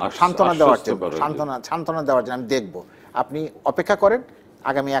দেওয়ার জন্য, সান্ত্বনা দেওয়ার জন্য, সান্ত্বনা দেওয়ার জন্য। আমি দেখবো, আপনি অপেক্ষা করেন,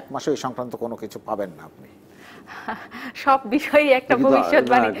 আগামী 1 মাসে ওই সংক্রান্ত কোনো কিছু পাবেন না আপনি। সব বিষয়ই একটা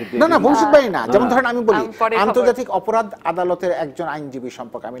ভবিষ্যৎবাণী। না, ভবিষ্যৎবাণী না। যেমন ধরেন আমি বলি, আন্তর্জাতিক অপরাধ আদালতের একজন আইনজীবী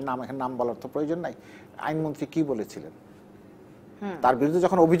সম্পর্কে, আমি নাম বলার তো প্রয়োজন নাই, আইনমন্ত্রী কি বলেছিলেন, তার বিরুদ্ধে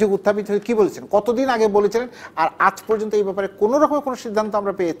যখন অভিযোগ উত্থাপিত হয়ে কি বলেছেন, কতদিন আগে বলেছিলেন, আর আজ পর্যন্ত এই ব্যাপারে কোন রকমের কোন সিদ্ধান্ত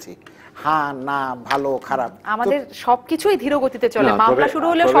আমরা পেয়েছি? হ্যাঁ, না, ভালো, খারাপ, আমাদের সবকিছুই ধীর গতিতে চলে। মামলা শুরু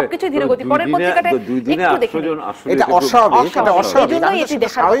হলে সবকিছু ধীর গতি। পরের পত্রিকাটা একটু দেখি, এটা অস্বাভাবিক, এটা অস্বাভাবিক, এজন্যই এটি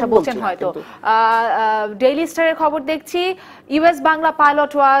দেখার কথা বলছেন হয়তো। ডেইলি স্টারের খবর দেখছি, ইউএস বাংলা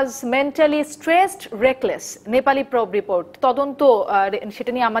পাইলট ওয়াজ mentally stressed, reckless, Nepali প্রব report. তদন্ত,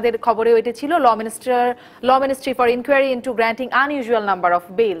 সেটা নিয়ে আমাদের খবরেও এটা ছিল। ল ministry for inquiry into granting unusual number of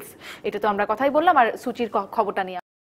বেইলস, এটা তো আমরা কথাই বললাম। আর সূচির খবরটা নিয়ে